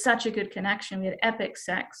had such a good connection. We had epic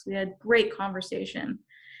sex. We had great conversation.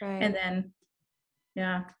 Right. And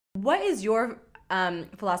then, what is your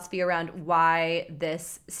philosophy around why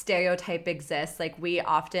this stereotype exists? Like we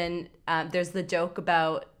often, there's the joke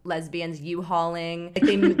about lesbians U-hauling,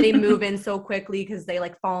 like they move in so quickly because they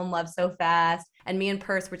like fall in love so fast. And me and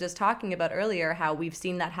Purse were just talking about earlier how we've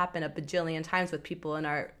seen that happen a bajillion times with people in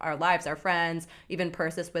our lives, our friends, even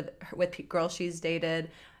Persis with girls she's dated.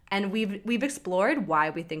 And we've explored why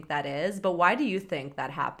we think that is, but why do you think that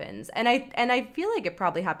happens? And I feel like it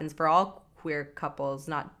probably happens for all queer couples,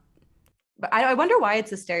 but I wonder why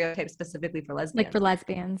it's a stereotype specifically for lesbians. Like for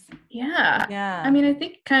lesbians. Yeah. I mean, I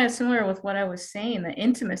think kind of similar with what I was saying, the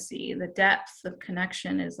intimacy, the depth of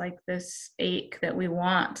connection is like this ache that we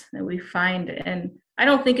want, that we find. And I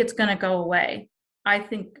don't think it's going to go away. I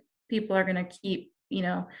think people are going to keep,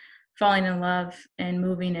 falling in love and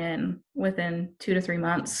moving in within 2 to 3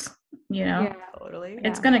 months, Yeah, totally.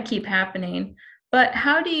 It's going to keep happening. But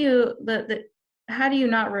how do you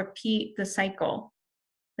not repeat the cycle?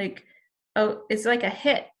 Like, oh, it's like a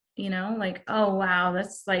hit, like, oh, wow,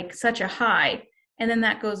 that's like such a high. And then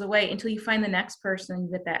that goes away until you find the next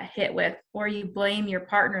person that hit with, or you blame your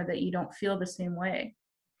partner that you don't feel the same way.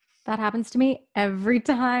 That happens to me every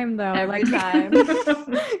time, though. Every time.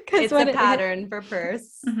 It's a pattern for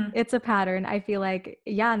Purse. It's a pattern. I feel like,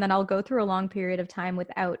 and then I'll go through a long period of time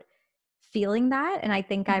without feeling that. And I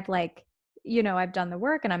think I've like you know, I've done the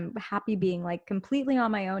work and I'm happy being like completely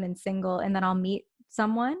on my own and single, and then I'll meet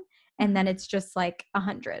someone and then it's just like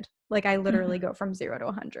 100. Like I literally go from 0 to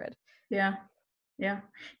 100. Yeah. Yeah.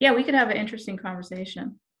 Yeah. We could have an interesting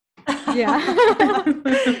conversation. Yeah.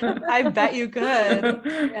 I bet you could.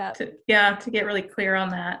 To get really clear on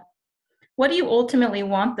that. What do you ultimately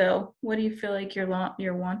want though? What do you feel like you're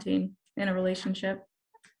wanting in a relationship?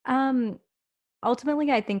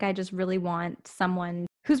 Ultimately, I think I just really want someone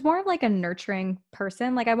who's more of like a nurturing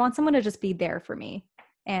person. Like I want someone to just be there for me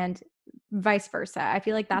and vice versa. I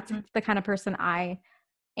feel like that's the kind of person I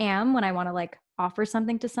am when I want to like offer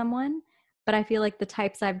something to someone. But I feel like the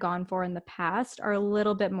types I've gone for in the past are a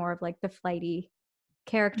little bit more of like the flighty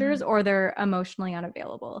characters or they're emotionally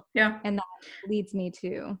unavailable. Yeah. And that leads me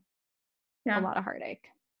to a lot of heartache.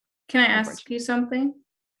 Can I ask you something?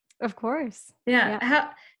 Of course. Yeah.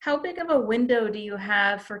 How big of a window do you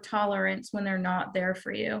have for tolerance when they're not there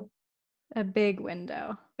for you? A big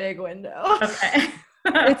window. Big window. Okay.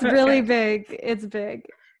 It's really big. It's big.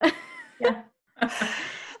 Yeah.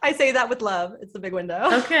 I say that with love. It's a big window.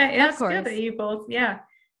 Okay. That's good that you both. Yeah.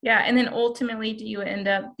 Yeah. And then ultimately, do you end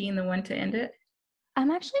up being the one to end it? I'm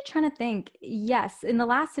actually trying to think. Yes. In the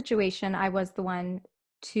last situation, I was the one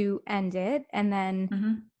to end it. And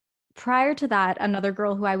then prior to that, another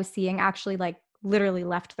girl who I was seeing actually like literally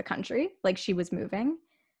left the country. Like she was moving.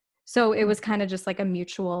 So it was kind of just like a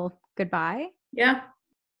mutual goodbye. Yeah.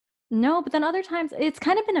 No, but then other times it's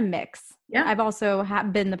kind of been a mix. Yeah. I've also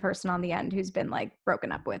been the person on the end who's been like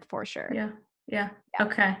broken up with for sure. Yeah.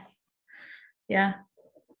 Okay. Yeah.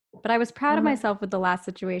 But I was proud of myself with the last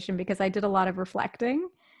situation because I did a lot of reflecting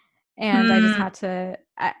and I just had to,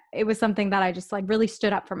 it was something that I just like really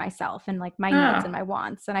stood up for myself and like my needs and my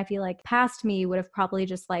wants. And I feel like past me would have probably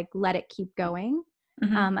just like let it keep going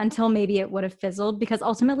until maybe it would have fizzled because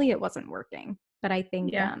ultimately it wasn't working. But I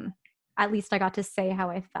think at least I got to say how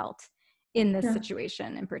I felt in this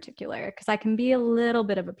situation in particular because I can be a little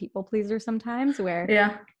bit of a people pleaser sometimes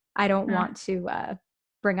where I don't want to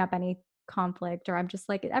bring up any conflict or I'm just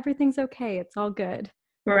like, everything's okay. It's all good.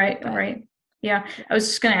 Right. Yeah. I was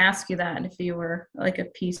just going to ask you that if you were like a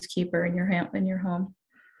peacekeeper in your home.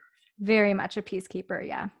 Very much a peacekeeper.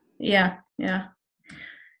 Yeah. Yeah.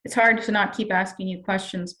 It's hard to not keep asking you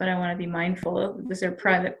questions, but I want to be mindful of these are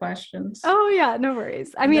private questions. Oh yeah, no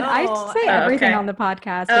worries. I mean, I say everything on the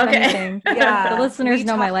podcast. If anything, the listeners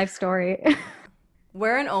know my life story.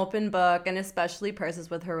 We're an open book, and especially Persis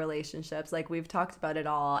with her relationships. Like we've talked about it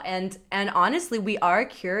all, and honestly, we are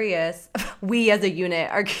curious. We as a unit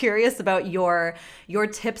are curious about your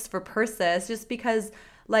tips for Persis, just because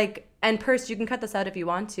like, and Pers, you can cut this out if you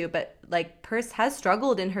want to, but like Pers has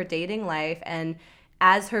struggled in her dating life, and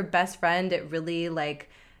as her best friend, it really like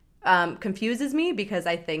confuses me because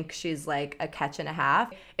I think she's like a catch and a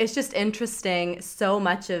half. It's just interesting. So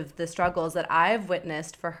much of the struggles that I've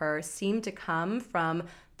witnessed for her seem to come from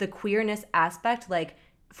the queerness aspect. Like,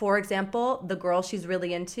 for example, the girl she's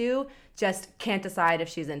really into just can't decide if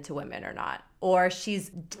she's into women or not. Or she's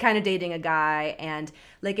kind of dating a guy and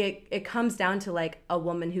like it comes down to like a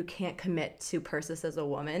woman who can't commit to Persis as a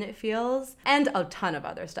woman, it feels. And a ton of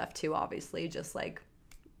other stuff too, obviously, just like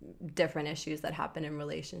different issues that happen in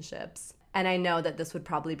relationships. And I know that this would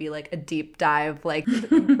probably be like a deep dive, like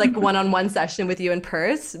like one-on-one session with you and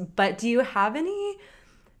Pers, but do you have any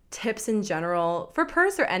tips in general for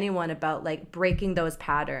Pers or anyone about like breaking those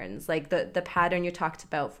patterns? Like the pattern you talked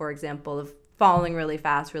about, for example, of falling really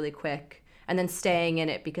fast, really quick, and then staying in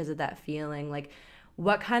it because of that feeling. Like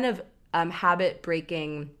what kind of habit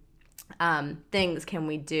breaking things can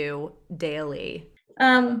we do daily?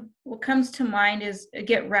 What comes to mind is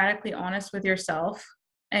get radically honest with yourself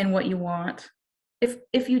and what you want.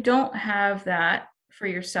 If you don't have that for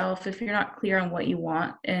yourself, if you're not clear on what you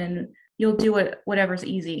want, and you'll do whatever's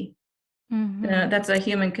easy. That's a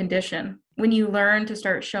human condition. When you learn to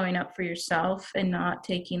start showing up for yourself and not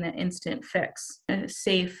taking the instant fix,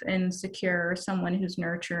 safe and secure, someone who's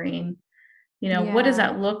nurturing, what does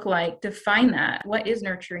that look like? Define that. What is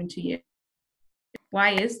nurturing to you?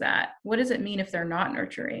 Why is that? What does it mean if they're not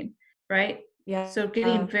nurturing? Right? Yeah. So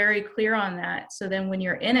getting very clear on that. So then when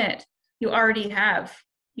you're in it, you already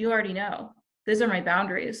know, these are my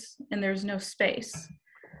boundaries and there's no space.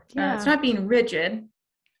 It's not being rigid.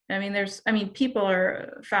 I mean, people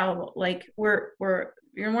are fallible. Like we're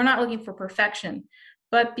not looking for perfection,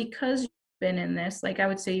 but because you've been in this, like I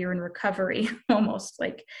would say you're in recovery almost.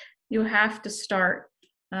 Like you have to start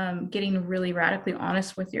getting really radically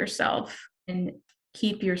honest with yourself and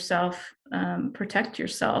keep yourself, protect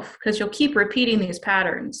yourself, because you'll keep repeating these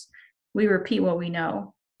patterns. We repeat what we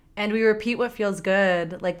know. And we repeat what feels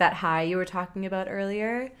good, like that high you were talking about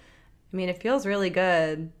earlier. I mean, it feels really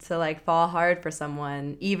good to like fall hard for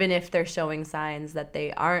someone, even if they're showing signs that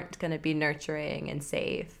they aren't going to be nurturing and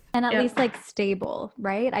safe. And at least like stable,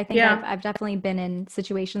 right? I think I've definitely been in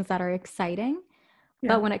situations that are exciting,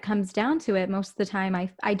 but when it comes down to it, most of the time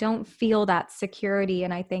I don't feel that security.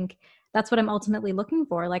 And I think that's what I'm ultimately looking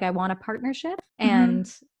for. Like I want a partnership,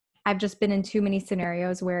 and I've just been in too many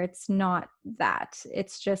scenarios where it's not that.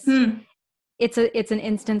 It's just it's an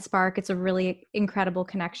instant spark. It's a really incredible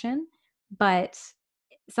connection, but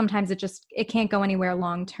sometimes it can't go anywhere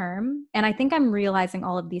long term. And I think I'm realizing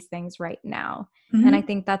all of these things right now. And I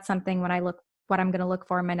think that's something what I'm going to look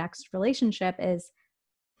for in my next relationship is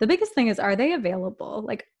the biggest thing is, are they available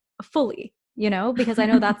like fully, because I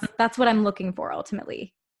know that's what I'm looking for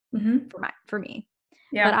ultimately for me.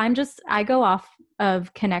 Yeah. But I go off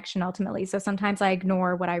of connection ultimately. So sometimes I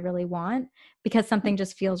ignore what I really want because something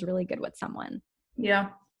just feels really good with someone. Yeah.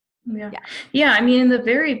 I mean, in the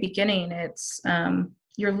very beginning, it's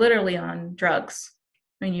you're literally on drugs.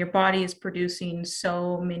 I mean, your body is producing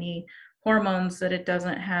so many hormones that it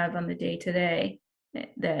doesn't have on the day to day,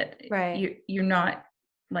 that you're not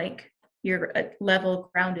like your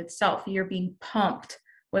level grounded self. You're being pumped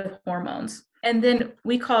with hormones. And then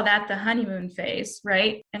we call that the honeymoon phase,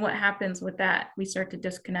 right? And what happens with that? We start to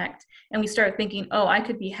disconnect and we start thinking, oh, I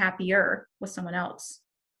could be happier with someone else,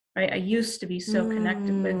 right? I used to be so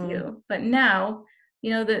connected with you, but now,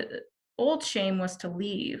 the old shame was to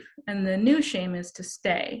leave and the new shame is to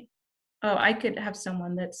stay. Oh, I could have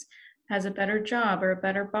someone has a better job or a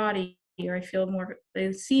better body, or I feel more,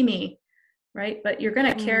 they see me, right? But you're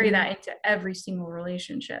going to carry that into every single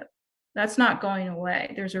relationship. That's not going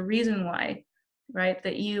away. There's a reason why, right?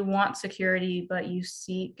 That you want security, but you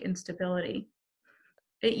seek instability.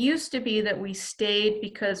 It used to be that we stayed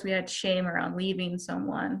because we had shame around leaving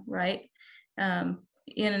someone, right?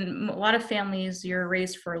 In a lot of families, you're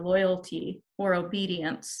raised for loyalty or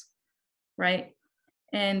obedience, right?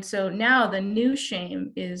 And so now the new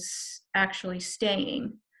shame is actually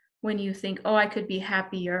staying when you think, oh, I could be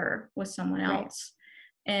happier with someone else.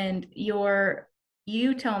 Right. And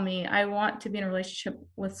you tell me, I want to be in a relationship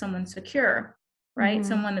with someone secure, right?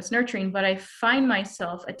 Someone that's nurturing, but I find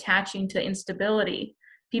myself attaching to instability,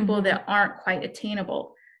 people that aren't quite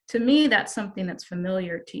attainable. To me, that's something that's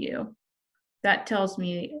familiar to you. That tells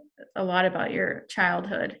me a lot about your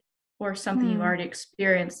childhood or something you've already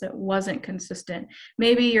experienced that wasn't consistent.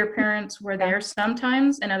 Maybe your parents were there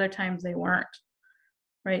sometimes and other times they weren't,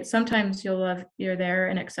 right? Sometimes you're there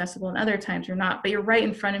and accessible and other times you're not, but you're right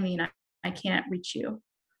in front of me and I can't reach you.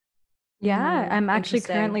 Yeah, I'm actually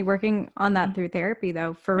currently working on that through therapy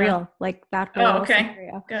though, for real. Like that whole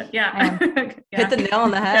scenario. Good. Yeah. Hit the nail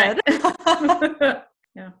on the head.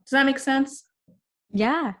 Yeah. Does that make sense?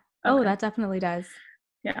 Yeah. Okay. Oh, that definitely does.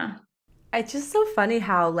 Yeah. It's just so funny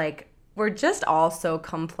how like we're just all so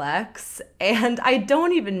complex, and I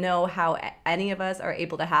don't even know how any of us are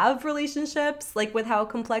able to have relationships like with how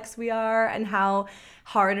complex we are and how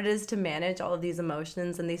hard it is to manage all of these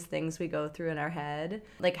emotions and these things we go through in our head.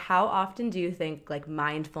 Like how often do you think like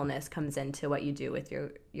mindfulness comes into what you do with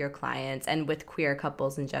your clients and with queer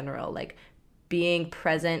couples in general, like being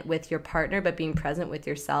present with your partner but being present with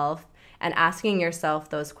yourself and asking yourself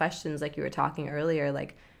those questions like you were talking earlier,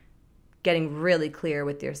 like getting really clear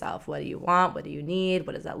with yourself. What do you want? What do you need?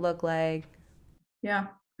 What does that look like? Yeah,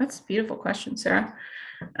 that's a beautiful question, Sarah.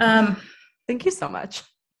 Thank you so much.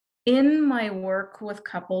 In my work with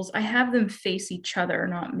couples, I have them face each other,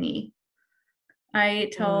 not me.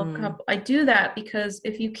 I tell couple, I do that because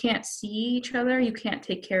if you can't see each other, you can't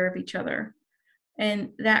take care of each other. And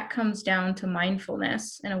that comes down to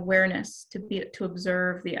mindfulness and awareness to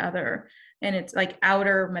observe the other. And it's like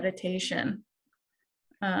outer meditation.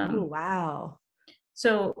 Oh, wow.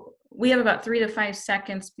 So we have about 3 to 5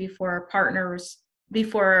 seconds before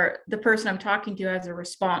the person I'm talking to has a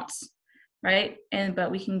response, right?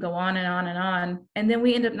 But we can go on and on and on. And then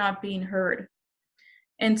we end up not being heard.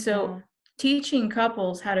 And so teaching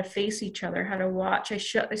couples how to face each other, how to watch, I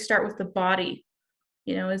start with the body.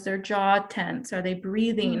 Is their jaw tense? Are they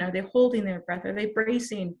breathing? Are they holding their breath? Are they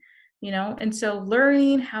bracing? And so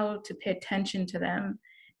learning how to pay attention to them.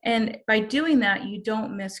 And by doing that, you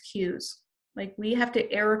don't miss cues. Like we have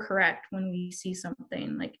to error correct when we see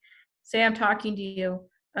something. Like say I'm talking to you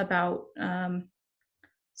about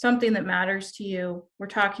something that matters to you. We're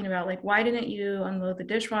talking about like, why didn't you unload the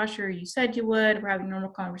dishwasher? You said you would. We're having a normal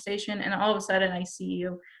conversation. And all of a sudden I see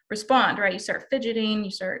you respond, right? You start fidgeting.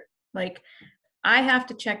 You start like, I have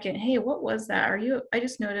to check in. Hey, what was that? I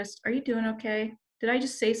just noticed, are you doing okay? Did I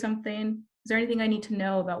just say something? Is there anything I need to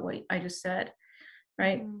know about what I just said?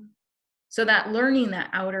 Right. So that learning that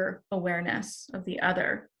outer awareness of the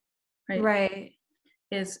other right? Right.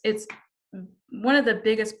 It's one of the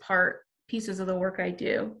biggest pieces of the work I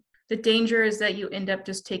do. The danger is that you end up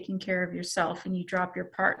just taking care of yourself and you drop your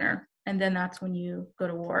partner. And then that's when you go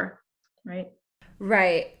to war, right?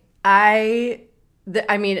 Right. I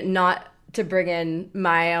mean, not to bring in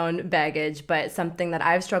my own baggage, but something that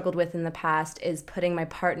I've struggled with in the past is putting my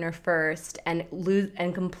partner first and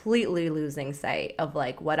completely losing sight of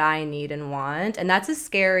like what I need and want. And that's a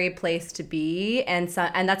scary place to be. And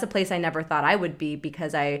that's a place I never thought I would be,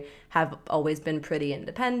 because I have always been pretty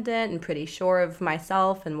independent and pretty sure of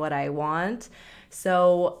myself and what I want.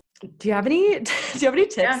 So do you have any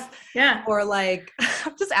tips? Yeah. Or like,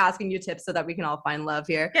 I'm just asking you tips so that we can all find love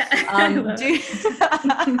here. Yeah. Do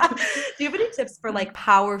you have any tips for like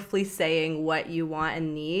powerfully saying what you want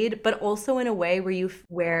and need, but also in a way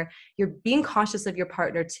where you're being conscious of your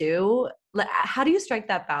partner too? How do you strike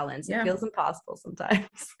that balance? It feels impossible sometimes.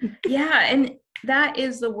 Yeah. And that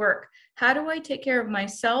is the work. How do I take care of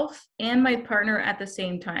myself and my partner at the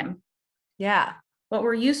same time? Yeah. What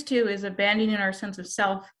we're used to is abandoning our sense of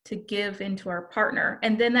self to give into our partner.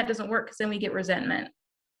 And then that doesn't work, because then we get resentment.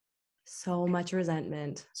 So much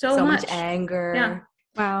resentment. So much anger. Yeah.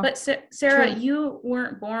 Wow. But Sarah, you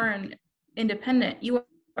weren't born independent. You were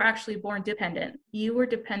actually born dependent. You were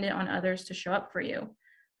dependent on others to show up for you,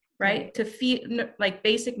 right? To feed, like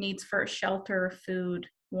basic needs first: shelter, food,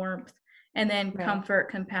 warmth, and then comfort,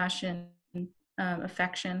 compassion,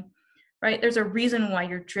 affection, right? There's a reason why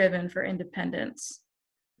you're driven for independence.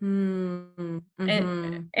 Mm-hmm.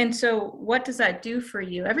 And so what does that do for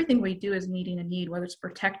you? Everything we do is meeting a need, whether it's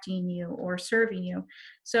protecting you or serving you.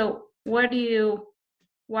 So why do you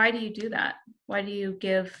do that? Why do you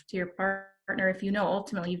give to your partner if you know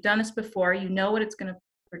ultimately you've done this before, you know what it's going to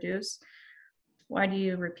produce? Why do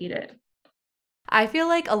you repeat it? I feel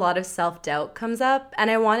like a lot of self-doubt comes up,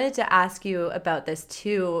 and I wanted to ask you about this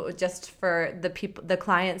too, just for the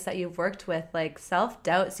clients that you've worked with. Like,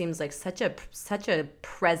 self-doubt seems like such a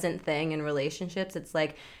present thing in relationships. It's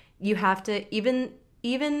like you have to, even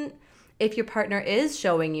if your partner is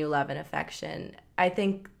showing you love and affection, I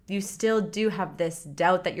think you still do have this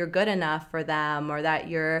doubt that you're good enough for them, or that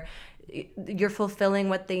you're fulfilling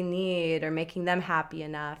what they need or making them happy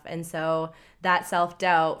enough. And so that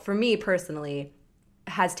self-doubt, for me personally,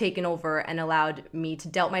 has taken over and allowed me to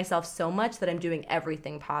doubt myself so much that I'm doing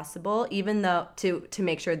everything possible, even though to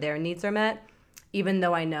make sure their needs are met, even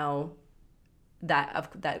though I know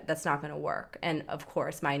that's not going to work. And of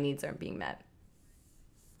course, my needs aren't being met.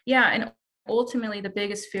 Yeah. And ultimately, the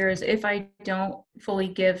biggest fear is, if I don't fully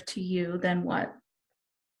give to you, then what?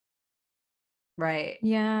 Right.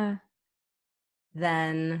 Yeah.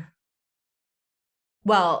 Then,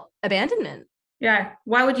 well, abandonment. Yeah.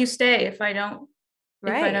 Why would you stay if I don't?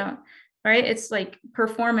 Right. If I don't, right? It's like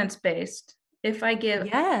performance based. If I give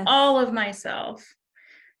all of myself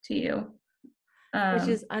to you, which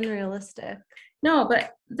is unrealistic. No,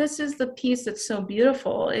 but this is the piece that's so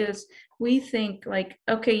beautiful, is we think like,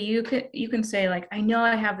 okay, you can say like, I know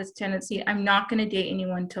I have this tendency, I'm not going to date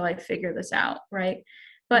anyone until I figure this out, right?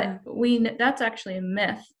 But that's actually a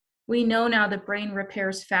myth. We know now the brain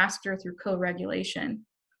repairs faster through co-regulation.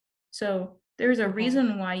 So there's a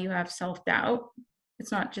reason why you have self-doubt.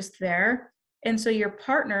 It's not just there. And so your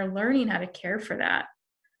partner learning how to care for that,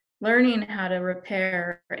 learning how to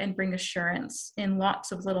repair and bring assurance in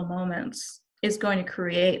lots of little moments, is going to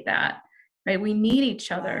create that, right? We need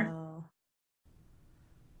each other.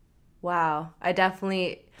 Wow. I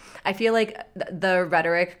feel like the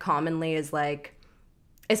rhetoric commonly is like,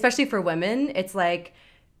 especially for women, it's like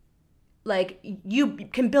you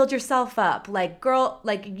can build yourself up, like, girl,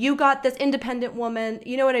 like, you got this, independent woman,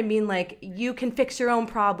 you know what I mean? Like, you can fix your own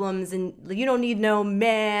problems and you don't need no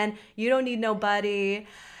man, you don't need nobody.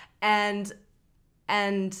 And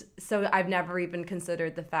so I've never even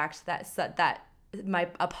considered the fact that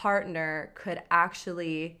a partner could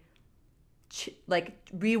actually help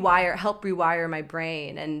rewire my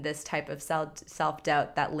brain, and this type of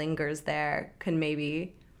self-doubt that lingers there can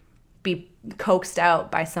maybe be coaxed out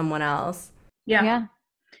by someone else. Yeah.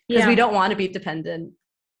 Because we don't want to be dependent.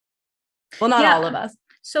 Well, not all of us.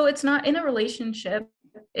 So it's not in a relationship.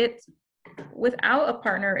 It's without a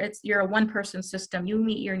partner. You're a one-person system. You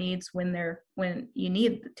meet your needs when you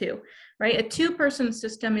need to, right? A two-person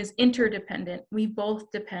system is interdependent. We both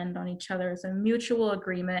depend on each other. It's a mutual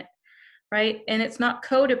agreement, right? And it's not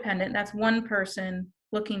codependent. That's one person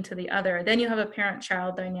looking to the other. Then you have a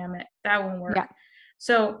parent-child dynamic. That won't work. Yeah.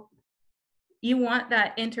 So you want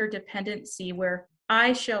that interdependency where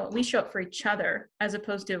we show up for each other, as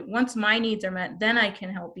opposed to, once my needs are met, then I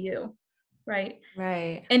can help you. Right.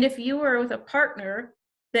 Right. And if you were with a partner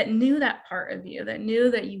that knew that part of you, that knew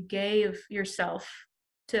that you gave yourself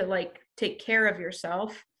to like take care of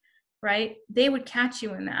yourself, right? They would catch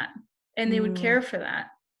you in that and they would care for that.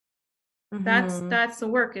 That's the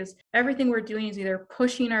work, is everything we're doing is either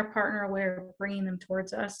pushing our partner away or bringing them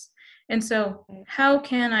towards us. And so how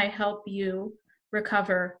can I help you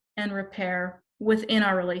recover and repair within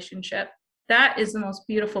our relationship? That is the most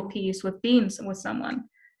beautiful piece with being with someone,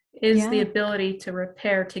 is the ability to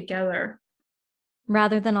repair together.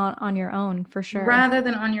 Rather than on your own, for sure. Rather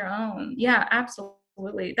than on your own. Yeah,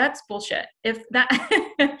 absolutely. That's bullshit. If that,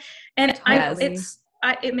 and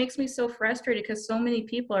it makes me so frustrated because so many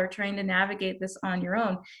people are trying to navigate this on your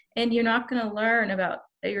own, and you're not going to learn about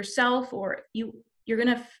yourself, or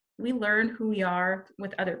we learn who we are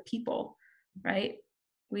with other people, right?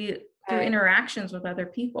 Through interactions with other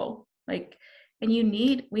people, like, and we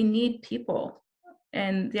need people.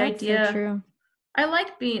 And the idea, so true. I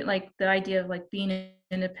like being like the idea of like being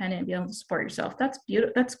independent and being able to support yourself. That's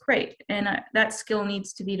beautiful. That's great. And that skill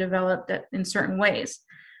needs to be developed in certain ways.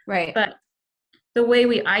 Right. But the way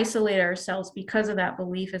we isolate ourselves because of that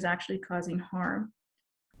belief is actually causing harm.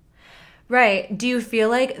 Right. Do you feel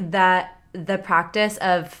like that the practice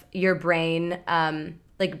of your brain,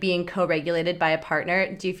 like being co-regulated by a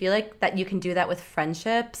partner, do you feel like that you can do that with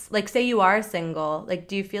friendships? Like, say you are single, like,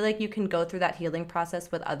 do you feel like you can go through that healing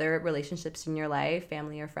process with other relationships in your life,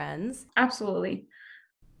 family or friends? Absolutely.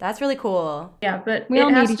 That's really cool. Yeah, but we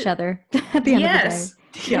all need each other at the end of the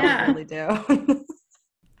day. Yeah, we really do.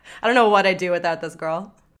 I don't know what I'd do without this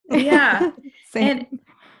girl. Yeah. And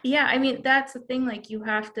yeah, I mean, that's the thing. Like, you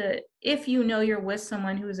have to, if you know you're with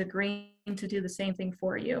someone who is agreeing to do the same thing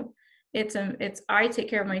for you, it's I take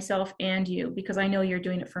care of myself and you because I know you're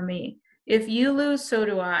doing it for me. If you lose, so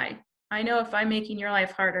do I. I know if I'm making your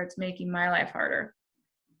life harder, it's making my life harder,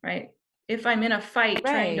 right? If I'm in a fight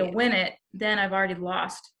trying to win it, then I've already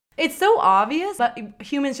lost. It's so obvious, but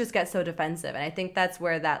humans just get so defensive. And I think that's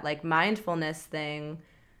where that like mindfulness thing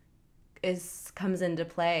comes into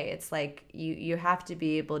play. It's like you have to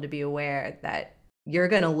be able to be aware that you're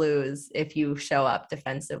going to lose if you show up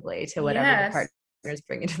defensively to whatever the partner is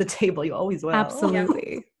bringing to the table. You always will.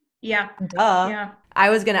 Absolutely. Yeah. Duh. Yeah.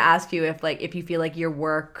 I was going to ask you if you feel like your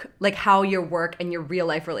work, like how your work and your real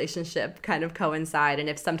life relationship kind of coincide, and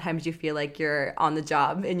if sometimes you feel like you're on the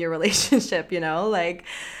job in your relationship, like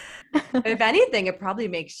if anything, it probably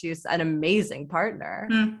makes you an amazing partner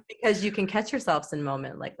because you can catch yourselves in a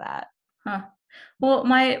moment like that. Huh. Well,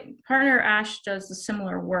 my partner Ash does the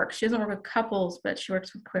similar work. She doesn't work with couples, but she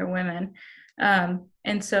works with queer women.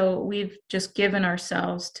 And so we've just given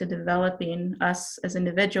ourselves to developing us as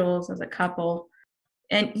individuals, as a couple.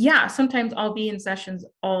 And yeah, sometimes I'll be in sessions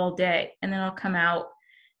all day and then I'll come out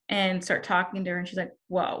and start talking to her and she's like,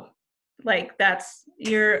 whoa, like it's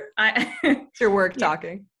your work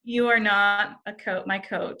talking. You are not my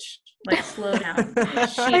coach. Like, slow down.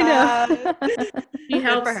 She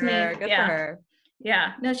helps me. Good for her.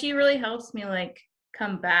 Yeah. No, she really helps me like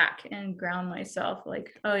come back and ground myself.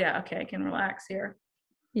 Like, oh yeah, okay, I can relax here.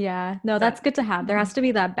 Yeah. No, that's good to have. There has to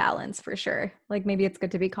be that balance for sure. Like, maybe it's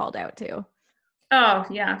good to be called out too. Oh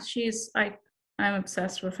yeah. I'm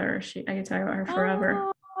obsessed with her. I can talk about her forever.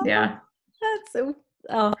 Oh, yeah. That's so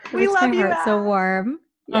we love you. So warm.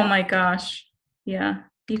 Yeah. Oh my gosh. Yeah.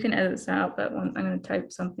 You can edit this out, but I'm going to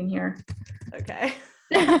type something here. Okay.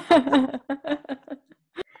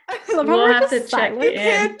 We'll have to check in. You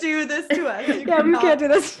can't do this to us. We can't do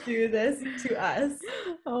this. Do this to us.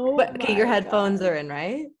 Oh, but okay, your headphones are in,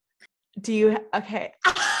 right? Do you? Okay.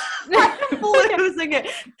 I'm losing it.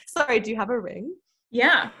 Sorry. Do you have a ring?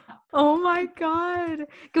 Yeah. Oh my god.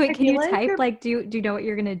 Wait, can you type? Like, do you know what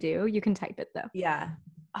you're gonna do? You can type it though. Yeah.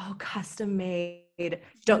 Oh, custom made.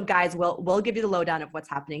 Don't, guys, we'll give you the lowdown of what's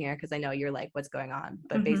happening here because I know you're like, what's going on?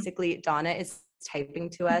 But basically, Donna is typing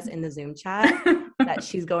to us in the Zoom chat that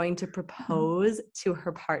she's going to propose to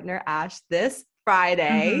her partner Ash this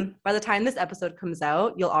Friday. By the time this episode comes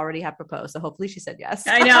out, you'll already have proposed. So hopefully she said yes.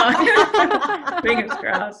 I know. Fingers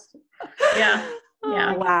crossed. Yeah.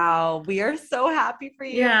 Yeah. Wow. We are so happy for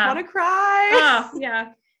you. Yeah. I want to cry. Oh,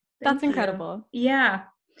 yeah. That's incredible. Yeah.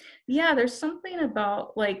 Yeah. There's something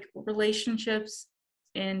about like relationships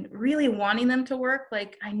and really wanting them to work.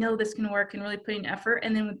 Like, I know this can work, and really putting effort.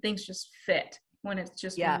 And then when things just fit, when it's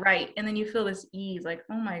just right. And then you feel this ease, like,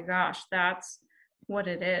 oh my gosh, that's what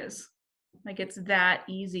it is. Like, it's that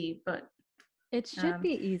easy, but it should be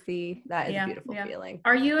easy. That is a beautiful feeling.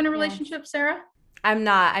 Are you in a relationship, Sarah? I'm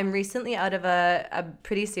not. I'm recently out of a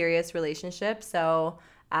pretty serious relationship. So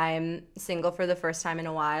I'm single for the first time in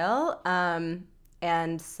a while.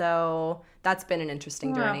 And so that's been an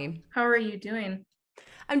interesting journey. How are you doing?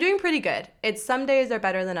 I'm doing pretty good. It's some days are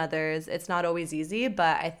better than others. It's not always easy,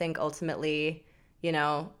 but I think ultimately, you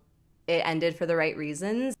know, it ended for the right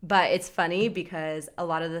reasons. But it's funny because a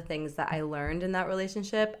lot of the things that I learned in that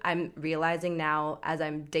relationship, I'm realizing now as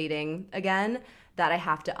I'm dating again that I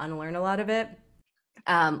have to unlearn a lot of it.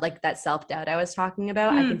 Like that self-doubt I was talking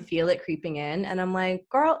about, I can feel it creeping in, and I'm like,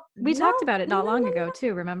 girl, we talked about it not long ago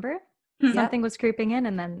too, remember? Something was creeping in,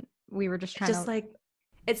 and then we were just trying to like,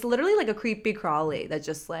 it's literally like a creepy crawly that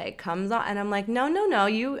just like comes on, and I'm like, no,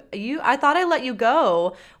 you I thought I let you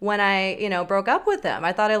go when I, broke up with him.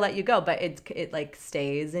 I thought I let you go, but it like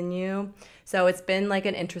stays in you. So it's been like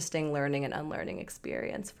an interesting learning and unlearning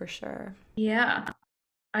experience for sure. Yeah.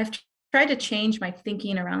 I've tried to change my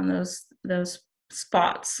thinking around those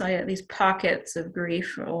spots, these pockets of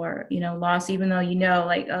grief or, loss, even though,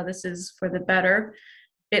 like, oh, this is for the better,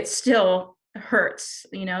 it still hurts,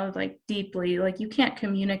 like deeply. Like you can't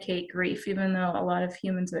communicate grief, even though a lot of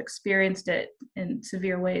humans have experienced it in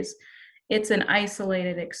severe ways. It's an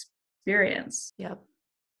isolated experience. Yep.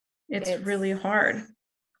 It's really hard.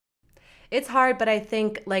 It's hard, but I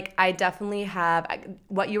think like I definitely have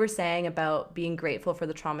what you were saying about being grateful for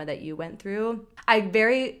the trauma that you went through. I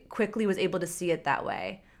very quickly was able to see it that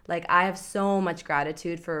way. Like I have so much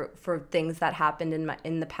gratitude for things that happened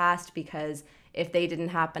in the past, because if they didn't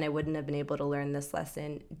happen, I wouldn't have been able to learn this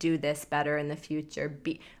lesson, do this better in the future,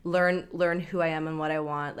 learn who I am and what I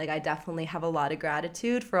want. Like I definitely have a lot of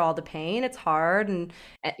gratitude for all the pain. It's hard, and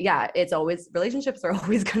yeah, relationships are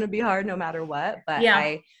always going to be hard no matter what. But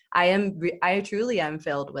yeah. I truly am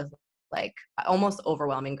filled with like almost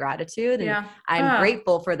overwhelming gratitude, and I'm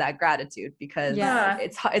grateful for that gratitude, because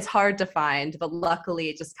it's hard to find, but luckily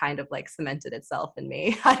it just kind of like cemented itself in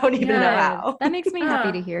me. I don't even know how. That makes me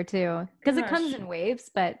happy to hear too, because it comes in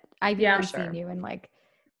waves, but I've really seen you, and like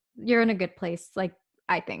you're in a good place, like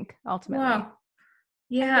I think ultimately. Wow.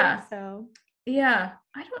 Yeah. So yeah,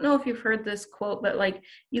 I don't know if you've heard this quote, but like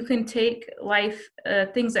you can take life,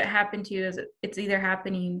 things that happen to you as it's either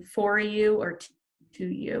happening for you or to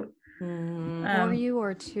you. For you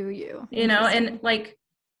or to you. And like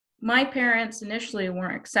my parents initially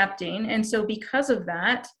weren't accepting, and so because of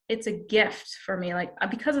that, it's a gift for me. Like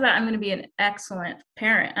because of that, I'm going to be an excellent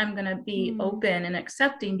parent. I'm going to be open and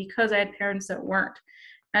accepting, because I had parents that weren't,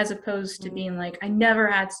 as opposed to being like I never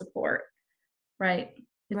had support. Right?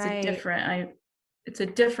 It's a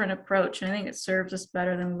different approach, and I think it serves us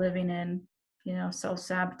better than living in,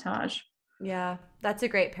 self-sabotage. Yeah, that's a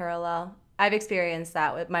great parallel. I've experienced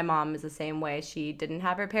that with my mom is the same way. She didn't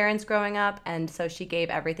have her parents growing up, and so she gave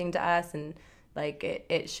everything to us, and like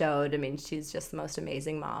it showed. I mean, she's just the most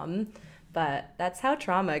amazing mom. But that's how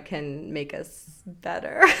trauma can make us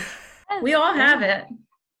better. We all have it.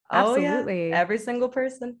 Absolutely. Yeah. Every single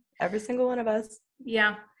person, every single one of us.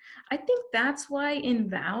 Yeah. I think that's why in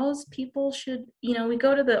vows, people should, we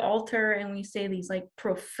go to the altar and we say these like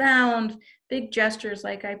profound, big gestures,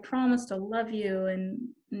 like I promise to love you and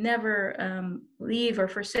never leave or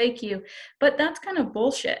forsake you. But that's kind of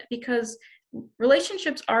bullshit, because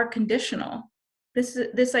relationships are conditional.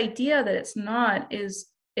 This idea that it's not is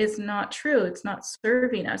not true. It's not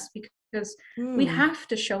serving us, because we have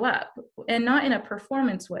to show up, and not in a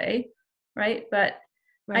performance way, right? But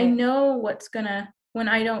I know what's gonna, when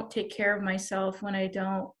I don't take care of myself, when I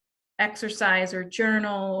don't exercise or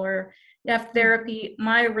journal or have therapy,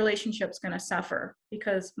 my relationship's going to suffer,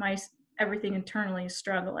 because everything internally is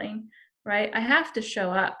struggling, right? I have to show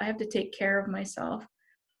up. I have to take care of myself.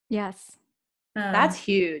 Yes. That's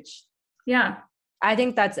huge. Yeah. I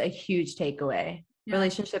think that's a huge takeaway. Yeah.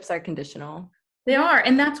 Relationships are conditional. They are.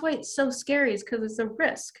 And that's why it's so scary, is because it's a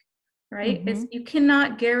risk, right? You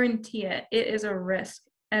cannot guarantee it. It is a risk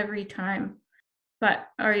every time. But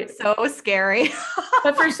so scary.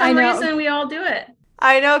 But for some reason we all do it.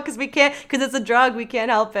 I know, because it's a drug, we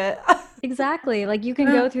can't help it. Exactly. Like you can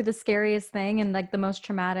go through the scariest thing and like the most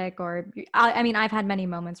traumatic, or I mean, I've had many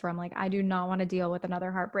moments where I'm like, I do not want to deal with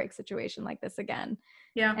another heartbreak situation like this again.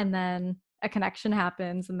 Yeah. And then a connection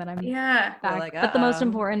happens, and then I'm back. Like, but the most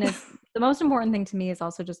important thing to me is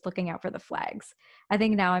also just looking out for the flags. I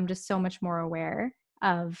think now I'm just so much more aware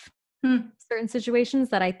of certain situations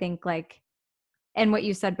that I think like, and what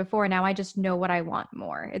you said before, now I just know what I want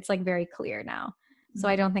more. It's like very clear now. So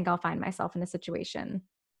I don't think I'll find myself in a situation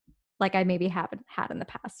like I maybe haven't had in the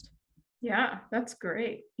past. Yeah, that's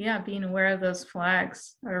great. Yeah, being aware of those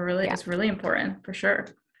flags is really important, for sure.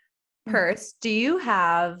 Purse,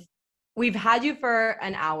 we've had you for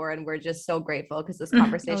an hour, and we're just so grateful, because this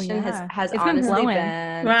conversation has honestly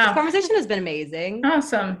been wow. This conversation has been amazing.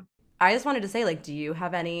 Awesome. I just wanted to say, like, do you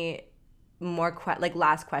have any more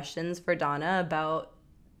last questions for Donna about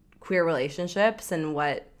queer relationships and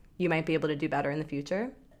what you might be able to do better in the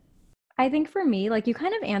future? I think for me, like you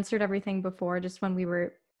kind of answered everything before, just when we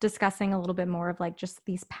were discussing a little bit more of like just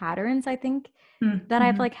these patterns, I think that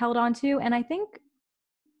I've like held on to. And I think,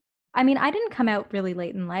 I mean, I didn't come out really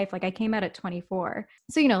late in life. Like I came out at 24.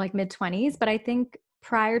 So, you know, like mid 20s. But I think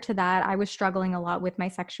prior to that, I was struggling a lot with my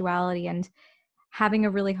sexuality and having a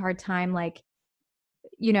really hard time, like,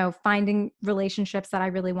 you know, finding relationships that I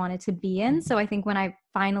really wanted to be in. So I think when I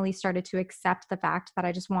finally started to accept the fact that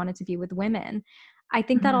I just wanted to be with women, I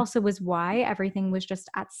think that also was why everything was just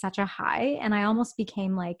at such a high. And I almost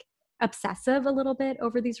became like obsessive a little bit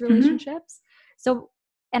over these relationships. So,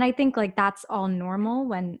 and I think like that's all normal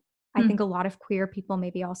when I think a lot of queer people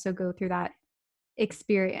maybe also go through that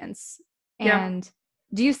experience. And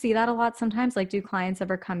do you see that a lot sometimes? Like, do clients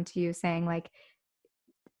ever come to you saying like,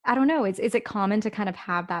 I don't know, is it common to kind of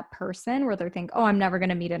have that person where they think, oh, I'm never going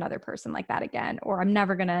to meet another person like that again, or I'm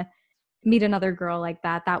never going to meet another girl like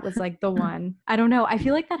that. That was like the one. I don't know. I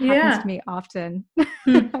feel like that happens to me often.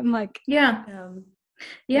 I'm like, no,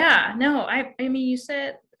 I mean, you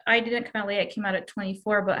said I didn't come out late. I came out at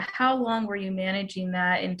 24, but how long were you managing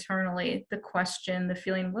that internally? The question, the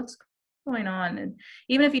feeling, what's going on? And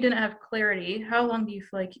even if you didn't have clarity, how long do you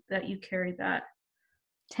feel like that you carried that?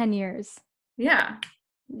 10 years. Yeah.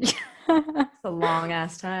 It's a long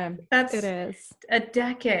ass time. It is a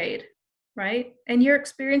decade, right? And you're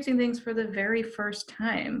experiencing things for the very first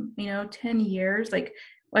time, 10 years. Like,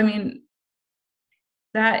 I mean,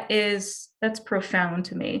 that's profound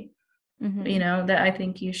to me, that I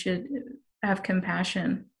think you should have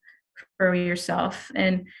compassion for yourself.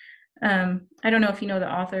 And I don't know if you know the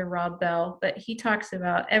author Rob Bell, but he talks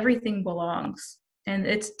about everything belongs, and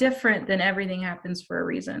it's different than everything happens for a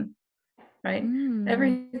reason, right?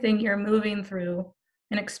 Everything you're moving through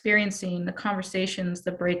and experiencing, the conversations,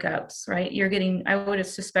 the breakups, right? I would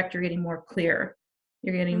suspect you're getting more clear.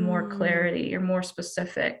 You're getting more clarity. You're more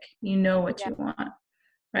specific. You know what you want,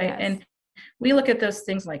 right? Yes. And we look at those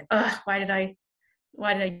things like, why did I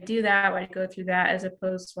do that? Why did I go through that? As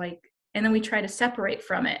opposed to like, and then we try to separate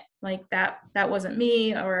from it. Like that wasn't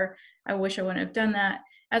me, or I wish I wouldn't have done that.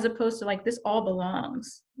 As opposed to like, this all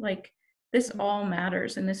belongs. Like this all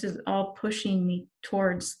matters. And this is all pushing me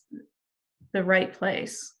towards the right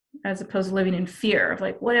place, as opposed to living in fear of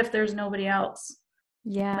like, what if there's nobody else?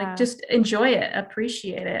 Yeah. Like just enjoy it,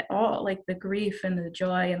 appreciate it all, like the grief and the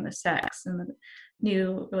joy and the sex and the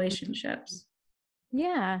new relationships.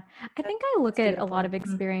 Yeah. I think I look at a lot of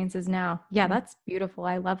experiences now. Yeah, that's beautiful.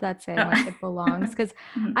 I love that saying, like it belongs, because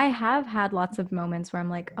I have had lots of moments where I'm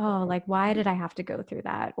like, oh, like, why did I have to go through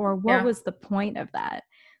that? Or what was the point of that?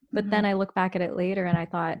 But then I look back at it later and I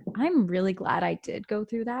thought, I'm really glad I did go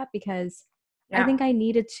through that, because I think I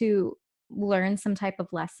needed to learn some type of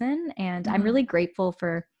lesson. And I'm really grateful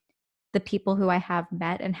for the people who I have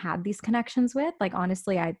met and had these connections with. Like,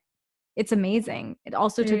 honestly, it's amazing. It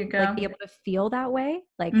also to like be able to feel that way.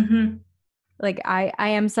 Like, like I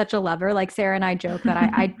am such a lover. Like Sarah and I joke that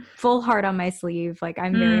I full heart on my sleeve. Like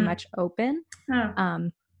I'm very much open.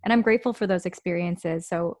 And I'm grateful for those experiences.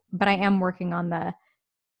 So, but I am working on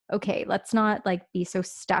okay, let's not like be so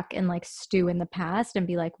stuck and like stew in the past and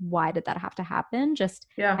be like, why did that have to happen? Just,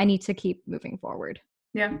 I need to keep moving forward.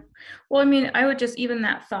 Yeah. Well, I mean, I would just, even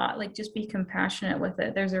that thought, like just be compassionate with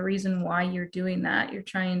it. There's a reason why you're doing that. You're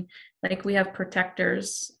trying, like we have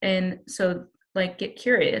protectors. And so like, get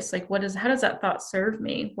curious, like how does that thought serve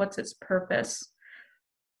me? What's its purpose?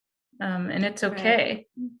 And it's okay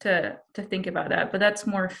to think about that, but that's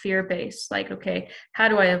more fear-based. Like, okay, how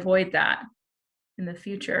do I avoid that in the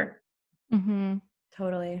future?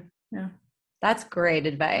 Totally. Yeah. That's great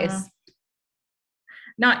advice.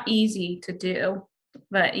 Not easy to do,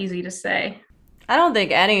 but easy to say. I don't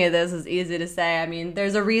think any of this is easy to say. I mean,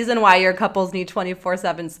 there's a reason why your couples need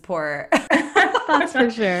 24/7 support. That's for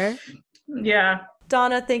sure. Yeah.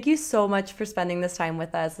 Donna, thank you so much for spending this time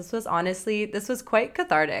with us. This was quite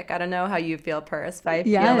cathartic. I don't know how you feel, Purse, but I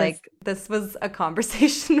feel like this was a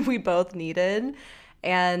conversation we both needed.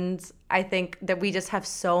 And I think that we just have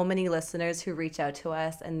so many listeners who reach out to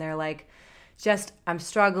us and they're like, I'm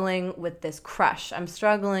struggling with this crush. I'm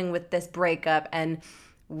struggling with this breakup. And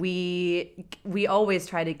we always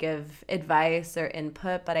try to give advice or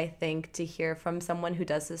input, but I think to hear from someone who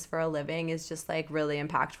does this for a living is just like really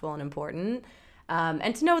impactful and important.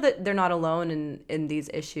 And to know that they're not alone in these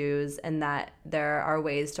issues and that there are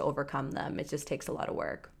ways to overcome them. It just takes a lot of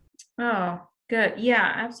work. Oh, good.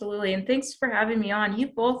 Yeah, absolutely. And thanks for having me on. You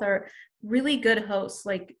both are really good hosts.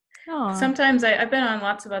 Like, sometimes I've been on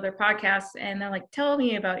lots of other podcasts and they're like, tell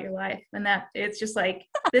me about your life. And that it's just like,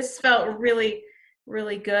 this felt really,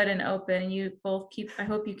 really good and open. And you both I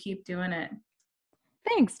hope you keep doing it.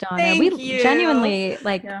 Thanks, Donna. Thank We you. genuinely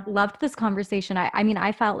loved this conversation. I mean,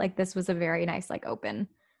 I felt like this was a very nice, open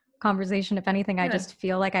conversation. If anything, I just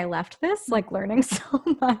feel like I left this learning so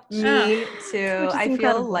much. Me too. I incredible.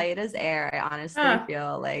 feel light as air. I honestly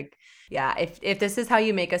feel like, yeah, if this is how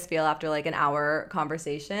you make us feel after an hour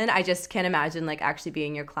conversation, I just can't imagine actually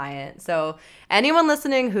being your client. So anyone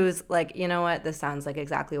listening who's you know what, this sounds like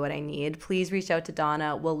exactly what I need, please reach out to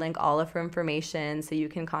Donna. We'll link all of her information so you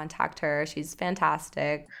can contact her. She's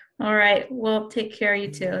fantastic. All right. Well, take care, you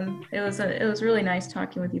too. And it was really nice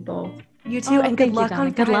talking with you both. You too, and good luck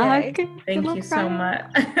on Friday. Good luck. Thank you so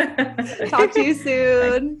much. Talk to you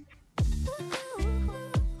soon.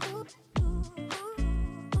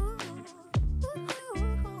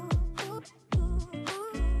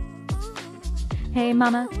 Hey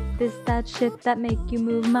mama, this that shit that make you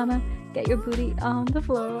move, mama. Get your booty on the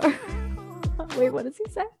floor. Wait, what does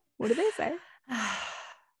he say? What do they say?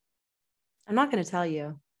 I'm not going to tell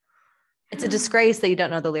you. It's a disgrace that you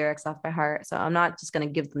don't know the lyrics off by heart, so I'm not just going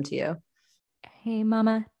to give them to you. Hey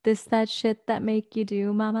mama, this that shit that make you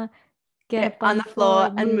do, mama. Get up on the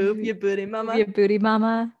floor and move your booty, mama. Move your booty,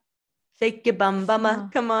 mama. Shake your bum, mama.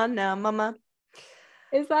 Come on now, mama.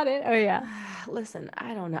 Is that it? Oh yeah. Listen,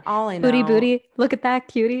 I don't know. All I know. Booty, booty. Look at that,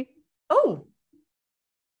 cutie. Oh.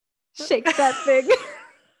 Shake that thing.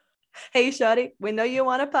 Hey, shawty, we know you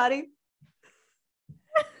want a potty.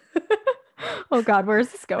 Oh God, where's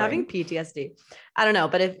this going? Having PTSD. I don't know,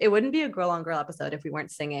 but if it wouldn't be a girl on girl episode if we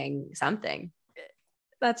weren't singing something.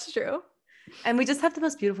 That's true. And we just have the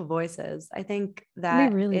most beautiful voices. I think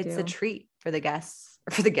that it's a treat for the guests,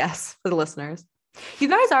 for the listeners. You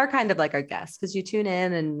guys are kind of like our guests because you tune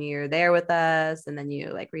in and you're there with us, and then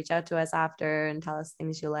you reach out to us after and tell us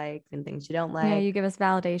things you like and things you don't like. Yeah, you give us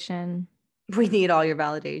validation. We need all your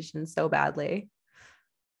validation so badly.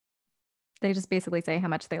 They just basically say how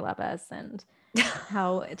much they love us and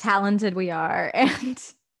how talented we are. And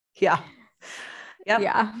yeah. Yep.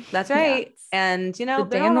 Yeah. That's right. Yeah. And the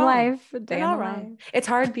day in the life. It's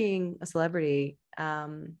hard being a celebrity,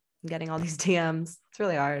 getting all these DMs. It's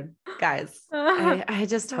really hard. Guys, I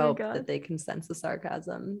just hope that they can sense the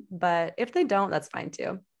sarcasm. But if they don't, that's fine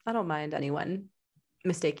too. I don't mind anyone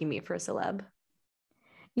mistaking me for a celeb.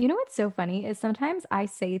 You know what's so funny is sometimes I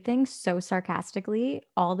say things so sarcastically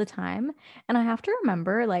all the time. And I have to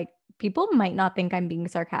remember, people might not think I'm being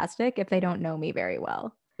sarcastic if they don't know me very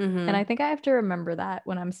well. Mm-hmm. And I think I have to remember that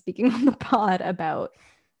when I'm speaking on the pod about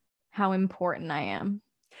how important I am.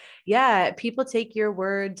 Yeah, people take your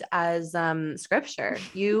words as scripture.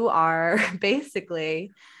 You are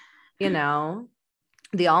basically,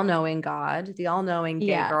 the all-knowing God, the all-knowing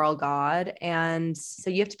gay girl God. And so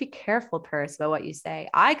you have to be careful, Purse, about what you say.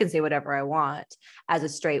 I can say whatever I want as a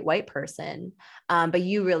straight white person, but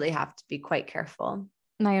you really have to be quite careful.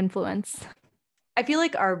 My influence. I feel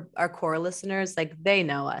like our core listeners, they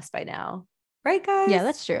know us by now. Right, guys? Yeah,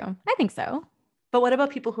 that's true. I think so. But what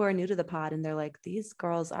about people who are new to the pod and they're like, these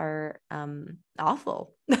girls are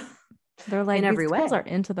awful. They're like, in every way. Girls are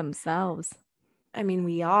into themselves. I mean,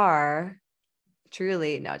 we are.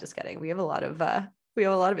 Truly, no, just kidding. We have a lot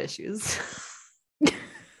of issues,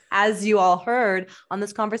 as you all heard on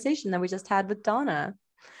this conversation that we just had with Donna.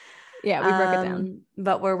 Yeah, we broke it down,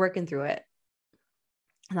 but we're working through it,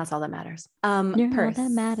 and that's all that matters. You're all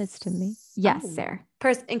that matters to me. Yes, Sarah.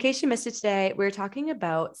 Purse, in case you missed it today, we're talking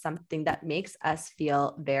about something that makes us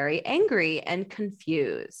feel very angry and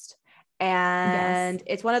confused. And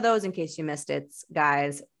It's one of those, in case you missed it,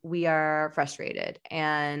 guys, we are frustrated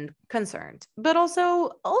and concerned, but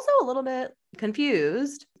also a little bit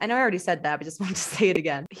confused. I know I already said that, but just wanted to say it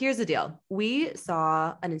again. Here's the deal. We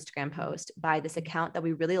saw an Instagram post by this account that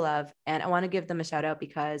we really love, and I want to give them a shout out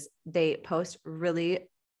because they post really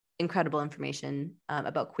incredible information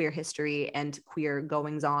about queer history and queer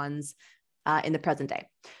goings-ons in the present day.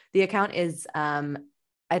 The account is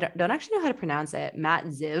I don't actually know how to pronounce it. Matt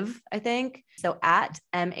Ziv, I think. So at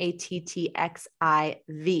MATTXIV.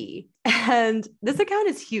 And this account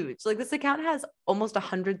is huge. This account has almost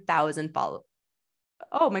 100,000 followers.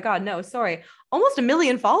 Oh my God, no, sorry. Almost 1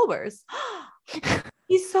 million followers.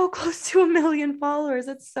 He's so close to 1 million followers.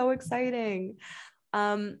 It's so exciting.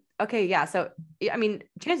 Okay, yeah. So, I mean,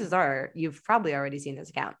 chances are you've probably already seen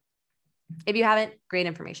this account. If you haven't, great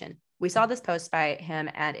information. We saw this post by him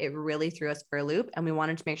and it really threw us for a loop, and we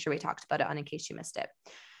wanted to make sure we talked about it in case you missed it.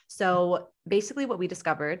 So basically what we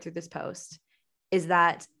discovered through this post is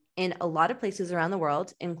that in a lot of places around the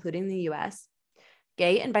world, including the US,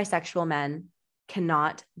 gay and bisexual men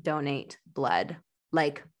cannot donate blood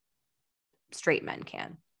like straight men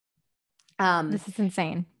can. This is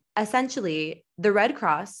insane. essentially, the Red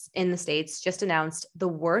Cross in the States just announced the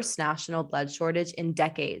worst national blood shortage in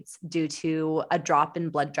decades due to a drop in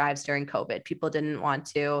blood drives during COVID. People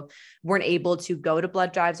weren't able to go to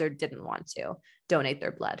blood drives or didn't want to donate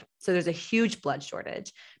their blood. So there's a huge blood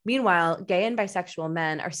shortage. Meanwhile, gay and bisexual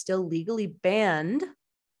men are still banned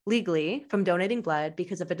from donating blood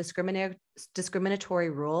because of a discriminatory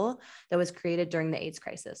rule that was created during the AIDS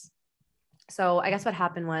crisis. So I guess what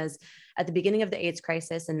happened was at the beginning of the AIDS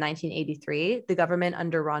crisis in 1983, the government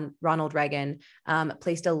under Ronald Reagan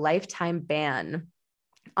placed a lifetime ban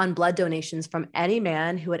on blood donations from any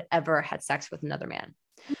man who had ever had sex with another man.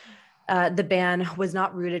 The ban was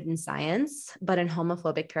not rooted in science, but in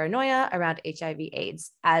homophobic paranoia around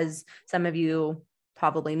HIV/AIDS. As some of you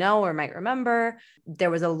probably know or might remember, there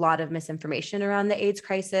was a lot of misinformation around the AIDS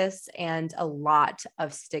crisis and a lot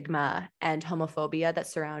of stigma and homophobia that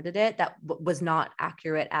surrounded it that was not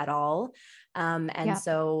accurate at all.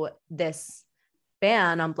 So this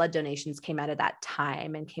ban on blood donations came out of that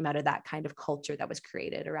time and came out of that kind of culture that was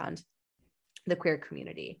created around the queer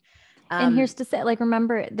community. And here's to say, like,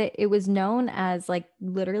 remember that it was known as like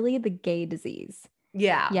literally the gay disease.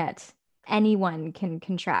 Yeah. Yet anyone can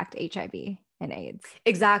contract HIV and AIDS.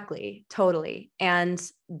 Exactly. Totally. And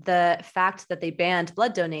the fact that they banned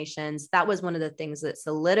blood donations, that was one of the things that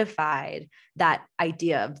solidified that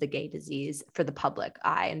idea of the gay disease for the public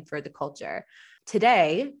eye and for the culture.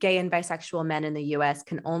 Today, gay and bisexual men in the US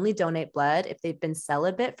can only donate blood if they've been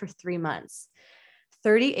celibate for 3 months.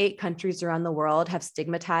 38 countries around the world have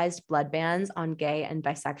stigmatized blood bans on gay and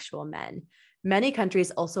bisexual men. Many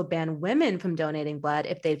countries also ban women from donating blood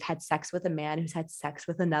if they've had sex with a man who's had sex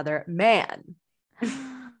with another man.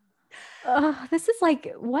 This is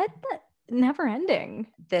like, what the never ending.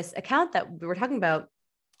 This account that we were talking about,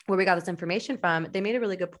 where we got this information from, they made a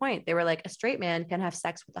really good point. They were like, a straight man can have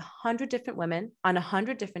sex with 100 different women on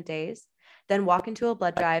 100 different days, then walk into a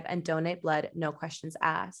blood drive and donate blood, no questions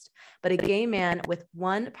asked. But a gay man with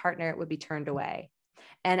one partner would be turned away.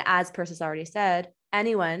 And as Persis already said,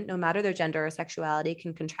 anyone, no matter their gender or sexuality,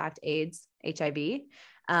 can contract AIDS, HIV.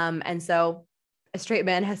 And so a straight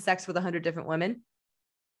man has sex with 100 different women.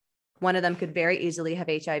 One of them could very easily have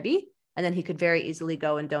HIV, and then he could very easily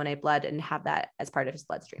go and donate blood and have that as part of his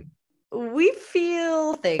bloodstream. We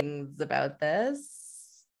feel things about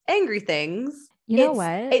this, angry things. You know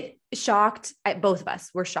what? It shocked both of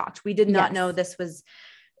us. We're shocked. We did not know this was,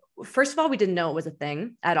 first of all, we didn't know it was a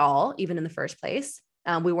thing at all, even in the first place.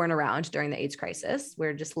 We weren't around during the AIDS crisis.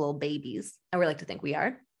 We're just little babies, and we like to think we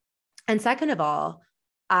are. And second of all,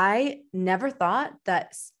 I never thought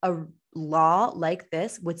that a law like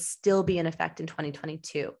this would still be in effect in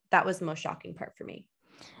 2022. That was the most shocking part for me.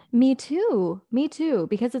 Me too.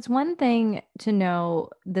 Because it's one thing to know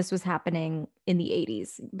this was happening in the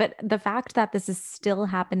 80s, but the fact that this is still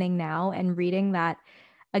happening now, and reading that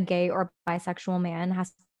a gay or bisexual man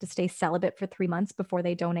has to stay celibate for 3 months before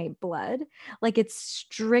they donate blood, like, it's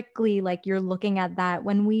strictly like you're looking at that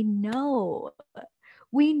when we know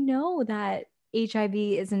that HIV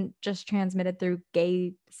isn't just transmitted through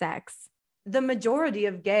gay sex. The majority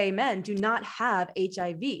of gay men do not have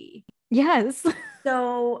HIV. Yes.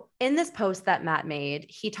 So in this post that Matt made,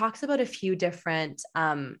 he talks about a few different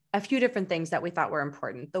things that we thought were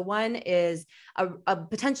important. The one is a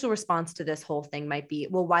potential response to this whole thing might be,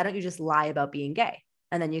 well, why don't you just lie about being gay?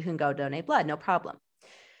 And then you can go donate blood, no problem.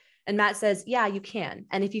 And Matt says, yeah, you can.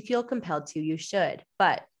 And if you feel compelled to, you should.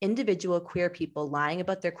 But individual queer people lying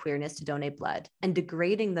about their queerness to donate blood and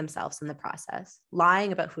degrading themselves in the process,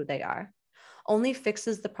 lying about who they are, only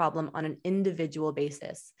fixes the problem on an individual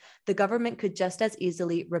basis. The government could just as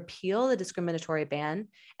easily repeal the discriminatory ban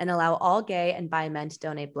and allow all gay and bi men to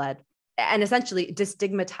donate blood, and essentially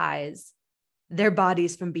destigmatize their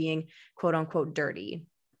bodies from being quote unquote dirty.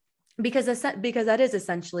 Because that is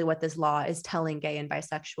essentially what this law is telling gay and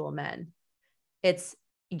bisexual men. It's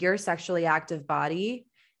your sexually active body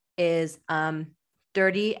is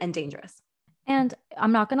dirty and dangerous. And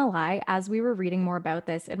I'm not going to lie, as we were reading more about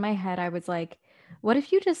this, in my head, I was like, what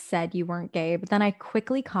if you just said you weren't gay? But then I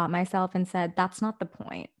quickly caught myself and said, that's not the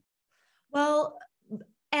point. Well,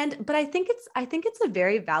 but I think it's a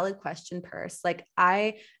very valid question, Purse. Like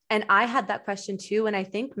I had that question too. And I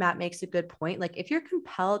think Matt makes a good point. Like, if you're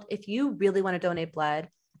compelled, if you really want to donate blood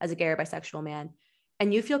as a gay or bisexual man,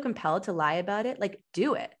 and you feel compelled to lie about it, like,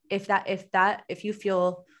 do it. If you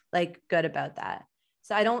feel like good about that.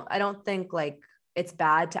 So I don't think like it's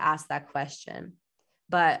bad to ask that question,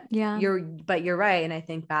 but yeah, you're right. And I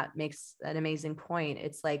think Matt makes an amazing point.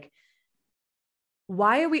 It's like,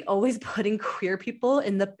 why are we always putting queer people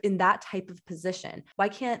in that type of position? Why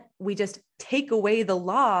can't we just take away the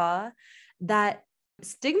law that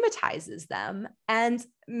stigmatizes them and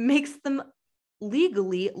makes them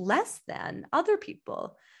legally less than other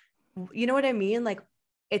people. You know what I mean? Like,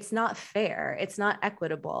 it's not fair. It's not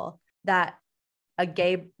equitable that a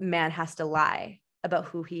gay man has to lie about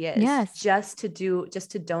who he is just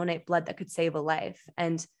to donate blood that could save a life.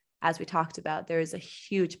 And as we talked about, there is a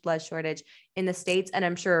huge blood shortage in the States and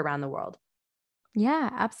I'm sure around the world. Yeah,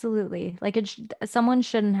 absolutely. Like someone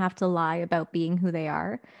shouldn't have to lie about being who they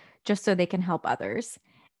are just so they can help others.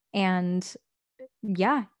 And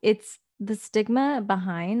yeah, it's the stigma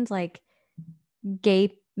behind like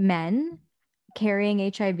gay men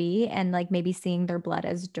carrying HIV and like maybe seeing their blood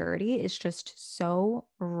as dirty is just so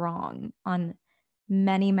wrong on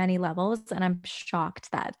many, many levels. And I'm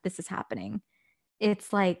shocked that this is happening.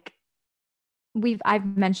 It's like I've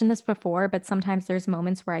mentioned this before, but sometimes there's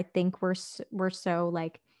moments where I think we're so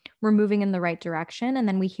like we're moving in the right direction, and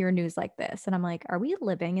then we hear news like this, and I'm like, are we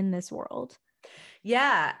living in this world?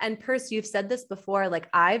 Yeah, and Percy, you've said this before. Like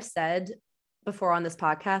I've said before on this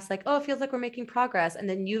podcast, like, oh, it feels like we're making progress, and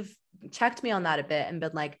then you've checked me on that a bit and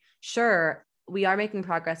been like, sure, we are making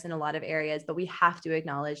progress in a lot of areas, but we have to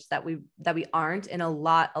acknowledge that we aren't in a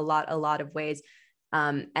lot of ways,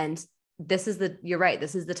 and you're right.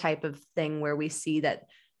 This is the type of thing where we see that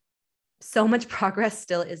so much progress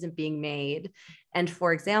still isn't being made. And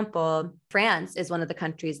for example, France is one of the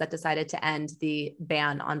countries that decided to end the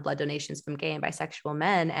ban on blood donations from gay and bisexual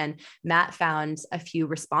men. And Matt found a few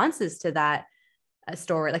responses to that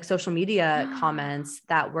story, like social media comments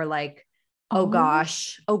that were like, oh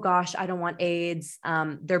gosh, I don't want AIDS.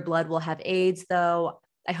 Their blood will have AIDS though.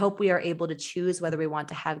 I hope we are able to choose whether we want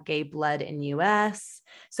to have gay blood in US.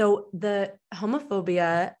 So the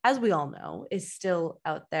homophobia, as we all know, is still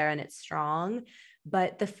out there and it's strong.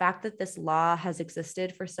 But the fact that this law has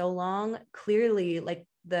existed for so long, clearly like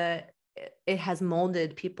it has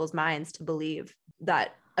molded people's minds to believe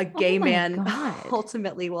that a gay man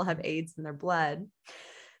ultimately will have AIDS in their blood.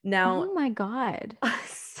 Now, oh my God.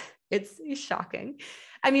 It's shocking.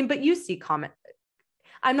 I mean, but you see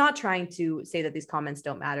I'm not trying to say that these comments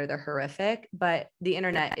don't matter. They're horrific, but the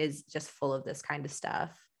internet is just full of this kind of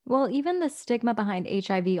stuff. Well, even the stigma behind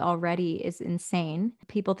HIV already is insane.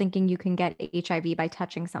 People thinking you can get HIV by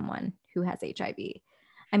touching someone who has HIV.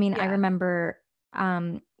 I mean, I remember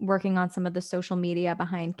working on some of the social media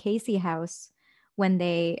behind Casey House when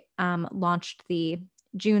they launched the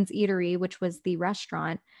June's Eatery, which was the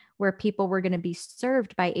restaurant where people were going to be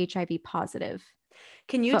served by HIV positive.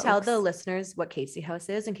 Can you tell the listeners what Casey House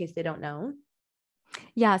is in case they don't know?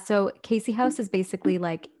 Yeah. So Casey House is basically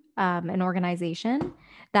like an organization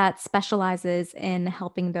that specializes in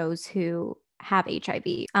helping those who have HIV.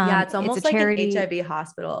 Yeah, it's almost like an HIV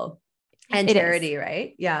hospital and charity,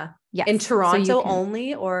 right? Yeah. Yes. In Toronto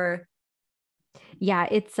only, or? Yeah,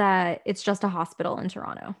 it's just a hospital in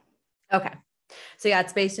Toronto. Okay. So yeah,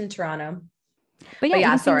 it's based in Toronto. But yeah,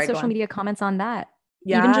 even seeing the social media comments on that.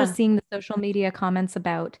 Yeah. Even just seeing the social media comments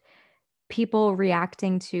about people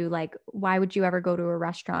reacting to like, why would you ever go to a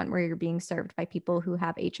restaurant where you're being served by people who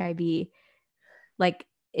have HIV? Like,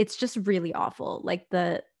 it's just really awful. Like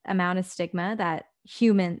the amount of stigma that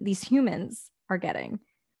these humans are getting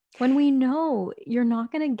when we know you're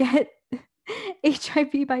not going to get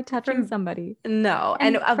HIV by touching somebody. No.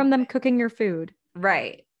 And from them cooking your food.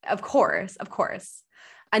 Right. Of course.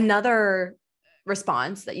 Another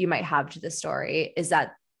response that you might have to this story is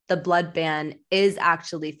that the blood ban is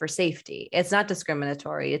actually for safety. It's not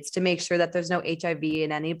discriminatory. It's to make sure that there's no HIV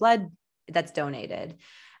in any blood that's donated.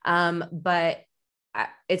 But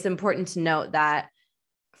it's important to note that,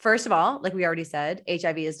 first of all, like we already said,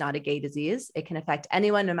 HIV is not a gay disease. It can affect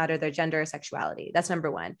anyone, no matter their gender or sexuality. That's number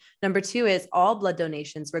one. Number two is all blood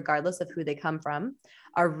donations, regardless of who they come from,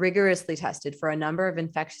 are rigorously tested for a number of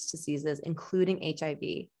infectious diseases, including HIV.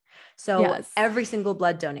 So every single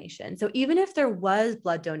blood donation. So even if there was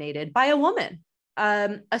blood donated by a woman,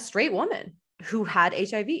 a straight woman who had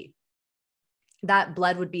HIV, that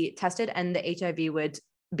blood would be tested and the HIV would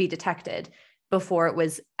be detected before it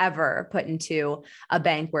was ever put into a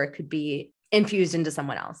bank where it could be infused into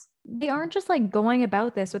someone else. They aren't just like going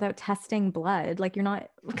about this without testing blood. Like you're not,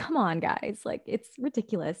 come on guys. Like it's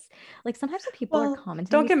ridiculous. Like sometimes when people are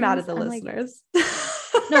commenting. Don't get mad at the listeners. Like,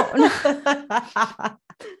 no,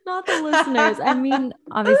 not the listeners. I mean,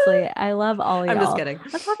 obviously I love all y'all. I'm just kidding.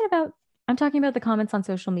 I'm talking about the comments on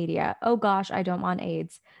social media. Oh gosh, I don't want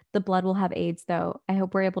AIDS. The blood will have AIDS though. I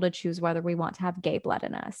hope we're able to choose whether we want to have gay blood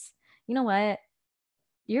in us. You know what?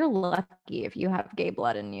 You're lucky if you have gay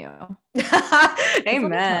blood in you.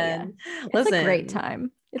 Amen. It's a great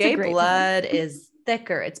time. Gay blood is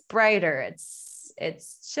thicker. It's brighter.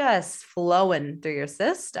 It's just flowing through your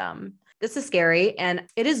system. this is scary, and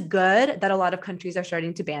it is good that a lot of countries are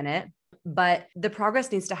starting to ban it, but the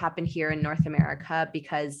progress needs to happen here in North America,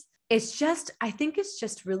 because I think it's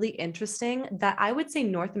just really interesting that I would say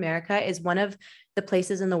North America is one of the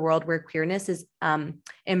places in the world where queerness is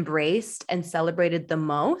embraced and celebrated the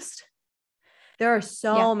most. There are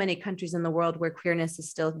so many countries in the world where queerness is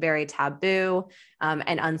still very taboo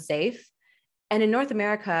and unsafe. And in North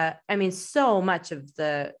America, I mean, so much of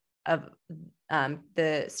the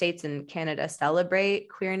states in Canada celebrate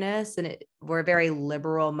queerness, and we're a very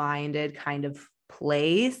liberal minded kind of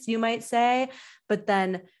place, you might say. But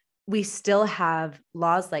then we still have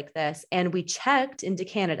laws like this. And we checked into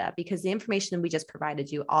Canada, because the information we just provided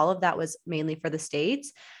you, all of that was mainly for the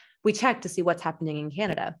States. We checked to see what's happening in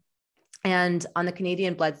Canada. And on the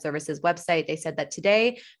Canadian Blood Services website, they said that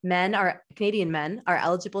today Canadian men are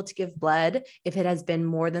eligible to give blood if it has been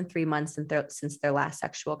more than 3 months since their last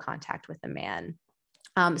sexual contact with a man.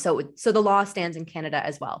 So the law stands in Canada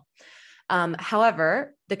as well.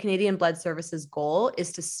 However, the Canadian Blood Services goal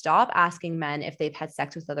is to stop asking men if they've had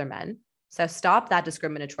sex with other men. So stop that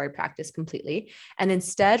discriminatory practice completely, and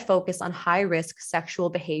instead focus on high-risk sexual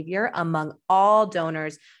behavior among all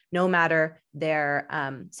donors, no matter their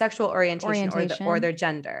sexual orientation. Or their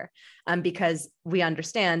gender. Because we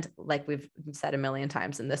understand, like we've said a million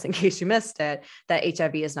times in this, in case you missed it, that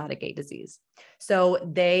HIV is not a gay disease. So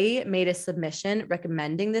they made a submission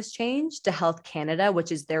recommending this change to Health Canada,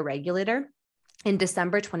 which is their regulator, in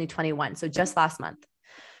December 2021. So just last month.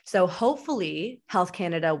 So hopefully Health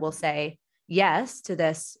Canada will say yes to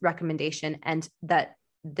this recommendation, and that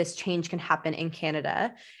this change can happen in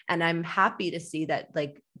Canada. And I'm happy to see that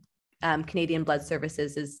Canadian Blood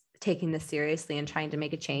Services is taking this seriously and trying to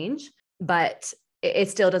make a change, but it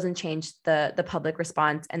still doesn't change the public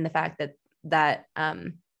response, and the fact that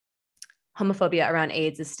homophobia around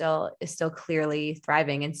AIDS is still clearly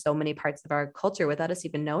thriving in so many parts of our culture without us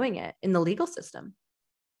even knowing it in the legal system.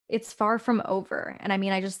 It's far from over. And I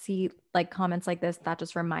mean, I just see comments like this that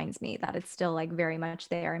just reminds me that it's still very much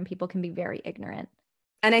there, and people can be very ignorant.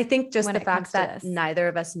 And I think just the fact that neither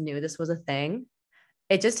of us knew this was a thing,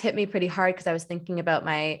 it just hit me pretty hard, because I was thinking about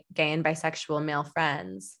my gay and bisexual male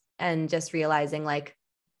friends and just realizing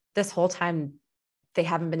this whole time they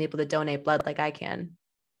haven't been able to donate blood like I can.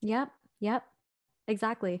 Yep.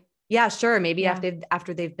 Exactly. Yeah, sure. Maybe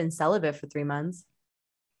after they've been celibate for 3 months.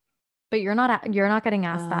 But you're not getting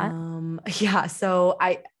asked that. Yeah. So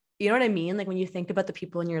you know what I mean? When you think about the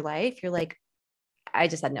people in your life, you're I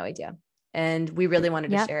just had no idea. And we really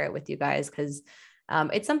wanted to share it with you guys, because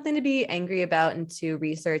it's something to be angry about and to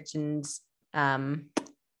research and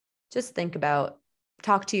just think about.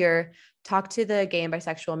 Talk to the gay and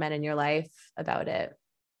bisexual men in your life about it.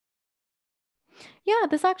 Yeah,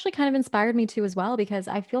 this actually kind of inspired me too as well, because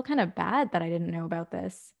I feel kind of bad that I didn't know about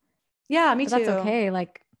this. Yeah, me too. That's okay.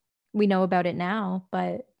 We know about it now,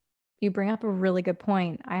 but you bring up a really good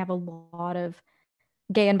point. I have a lot of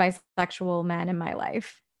gay and bisexual men in my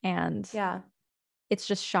life, and it's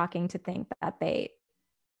just shocking to think that they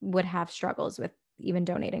would have struggles with even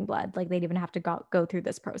donating blood. They'd even have to go through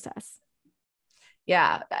this process.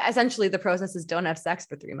 Yeah, essentially the process is don't have sex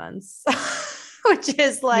for 3 months, which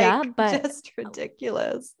is just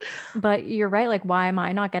ridiculous. But you're right. Why am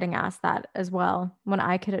I not getting asked that as well, when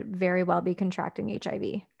I could very well be contracting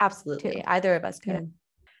HIV? Absolutely. Too. Either of us could.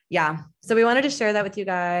 Yeah. So we wanted to share that with you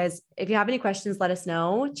guys. If you have any questions, let us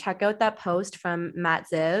know. Check out that post from Matt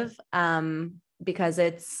Ziv, because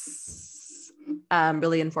it's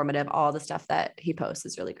really informative. All the stuff that he posts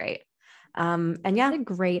is really great. And it's a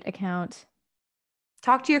great account.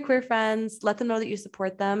 Talk to your queer friends. Let them know that you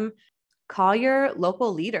support them. Call your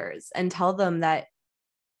local leaders and tell them that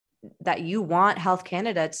you want Health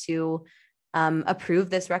Canada to approve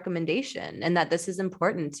this recommendation, and that this is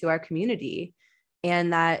important to our community,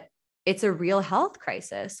 and that it's a real health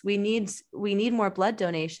crisis. We need more blood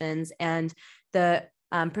donations, and the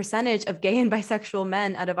percentage of gay and bisexual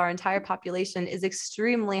men out of our entire population is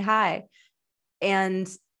extremely high. And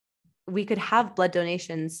we could have blood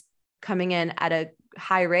donations coming in at a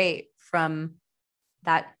high rate from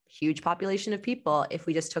that huge population of people if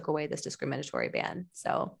we just took away this discriminatory ban.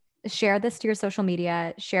 So share this to your social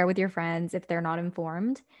media, share with your friends if they're not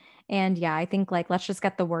informed. And yeah, I think let's just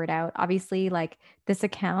get the word out. Obviously, this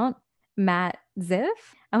account, Matt Ziv,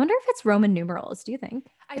 I wonder if it's Roman numerals. Do you think?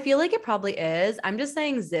 I feel like it probably is. I'm just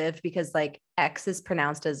saying Ziv because X is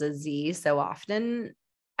pronounced as a Z so often,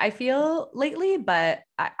 I feel lately, but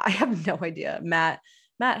I have no idea. Matt,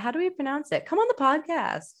 how do we pronounce it? Come on the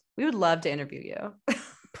podcast. We would love to interview you.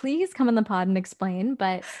 Please come on the pod and explain.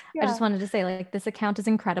 But I just wanted to say this account is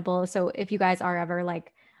incredible. So if you guys are ever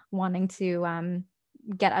wanting to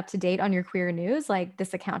get up to date on your queer news, like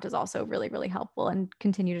this account is also really, really helpful, and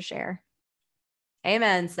continue to share.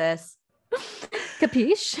 Amen, sis.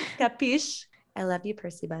 Capiche? Capiche. I love you,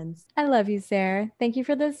 Percy Buns. I love you, Sarah. Thank you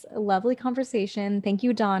for this lovely conversation. Thank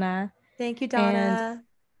you, Donna. Thank you, Donna. And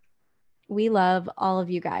we love all of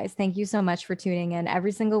you guys. Thank you so much for tuning in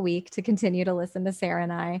every single week to continue to listen to Sarah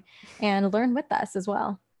and I and learn with us as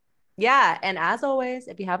well. Yeah. And as always,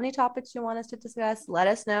 if you have any topics you want us to discuss, let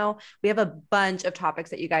us know. We have a bunch of topics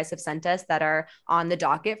that you guys have sent us that are on the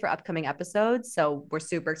docket for upcoming episodes. So we're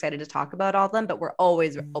super excited to talk about all of them, but we're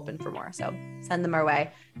always open for more. So send them our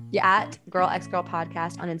way. Yeah. At Girl X Girl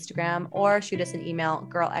Podcast on Instagram, or shoot us an email,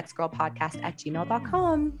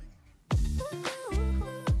 girlxgirlpodcast@gmail.com.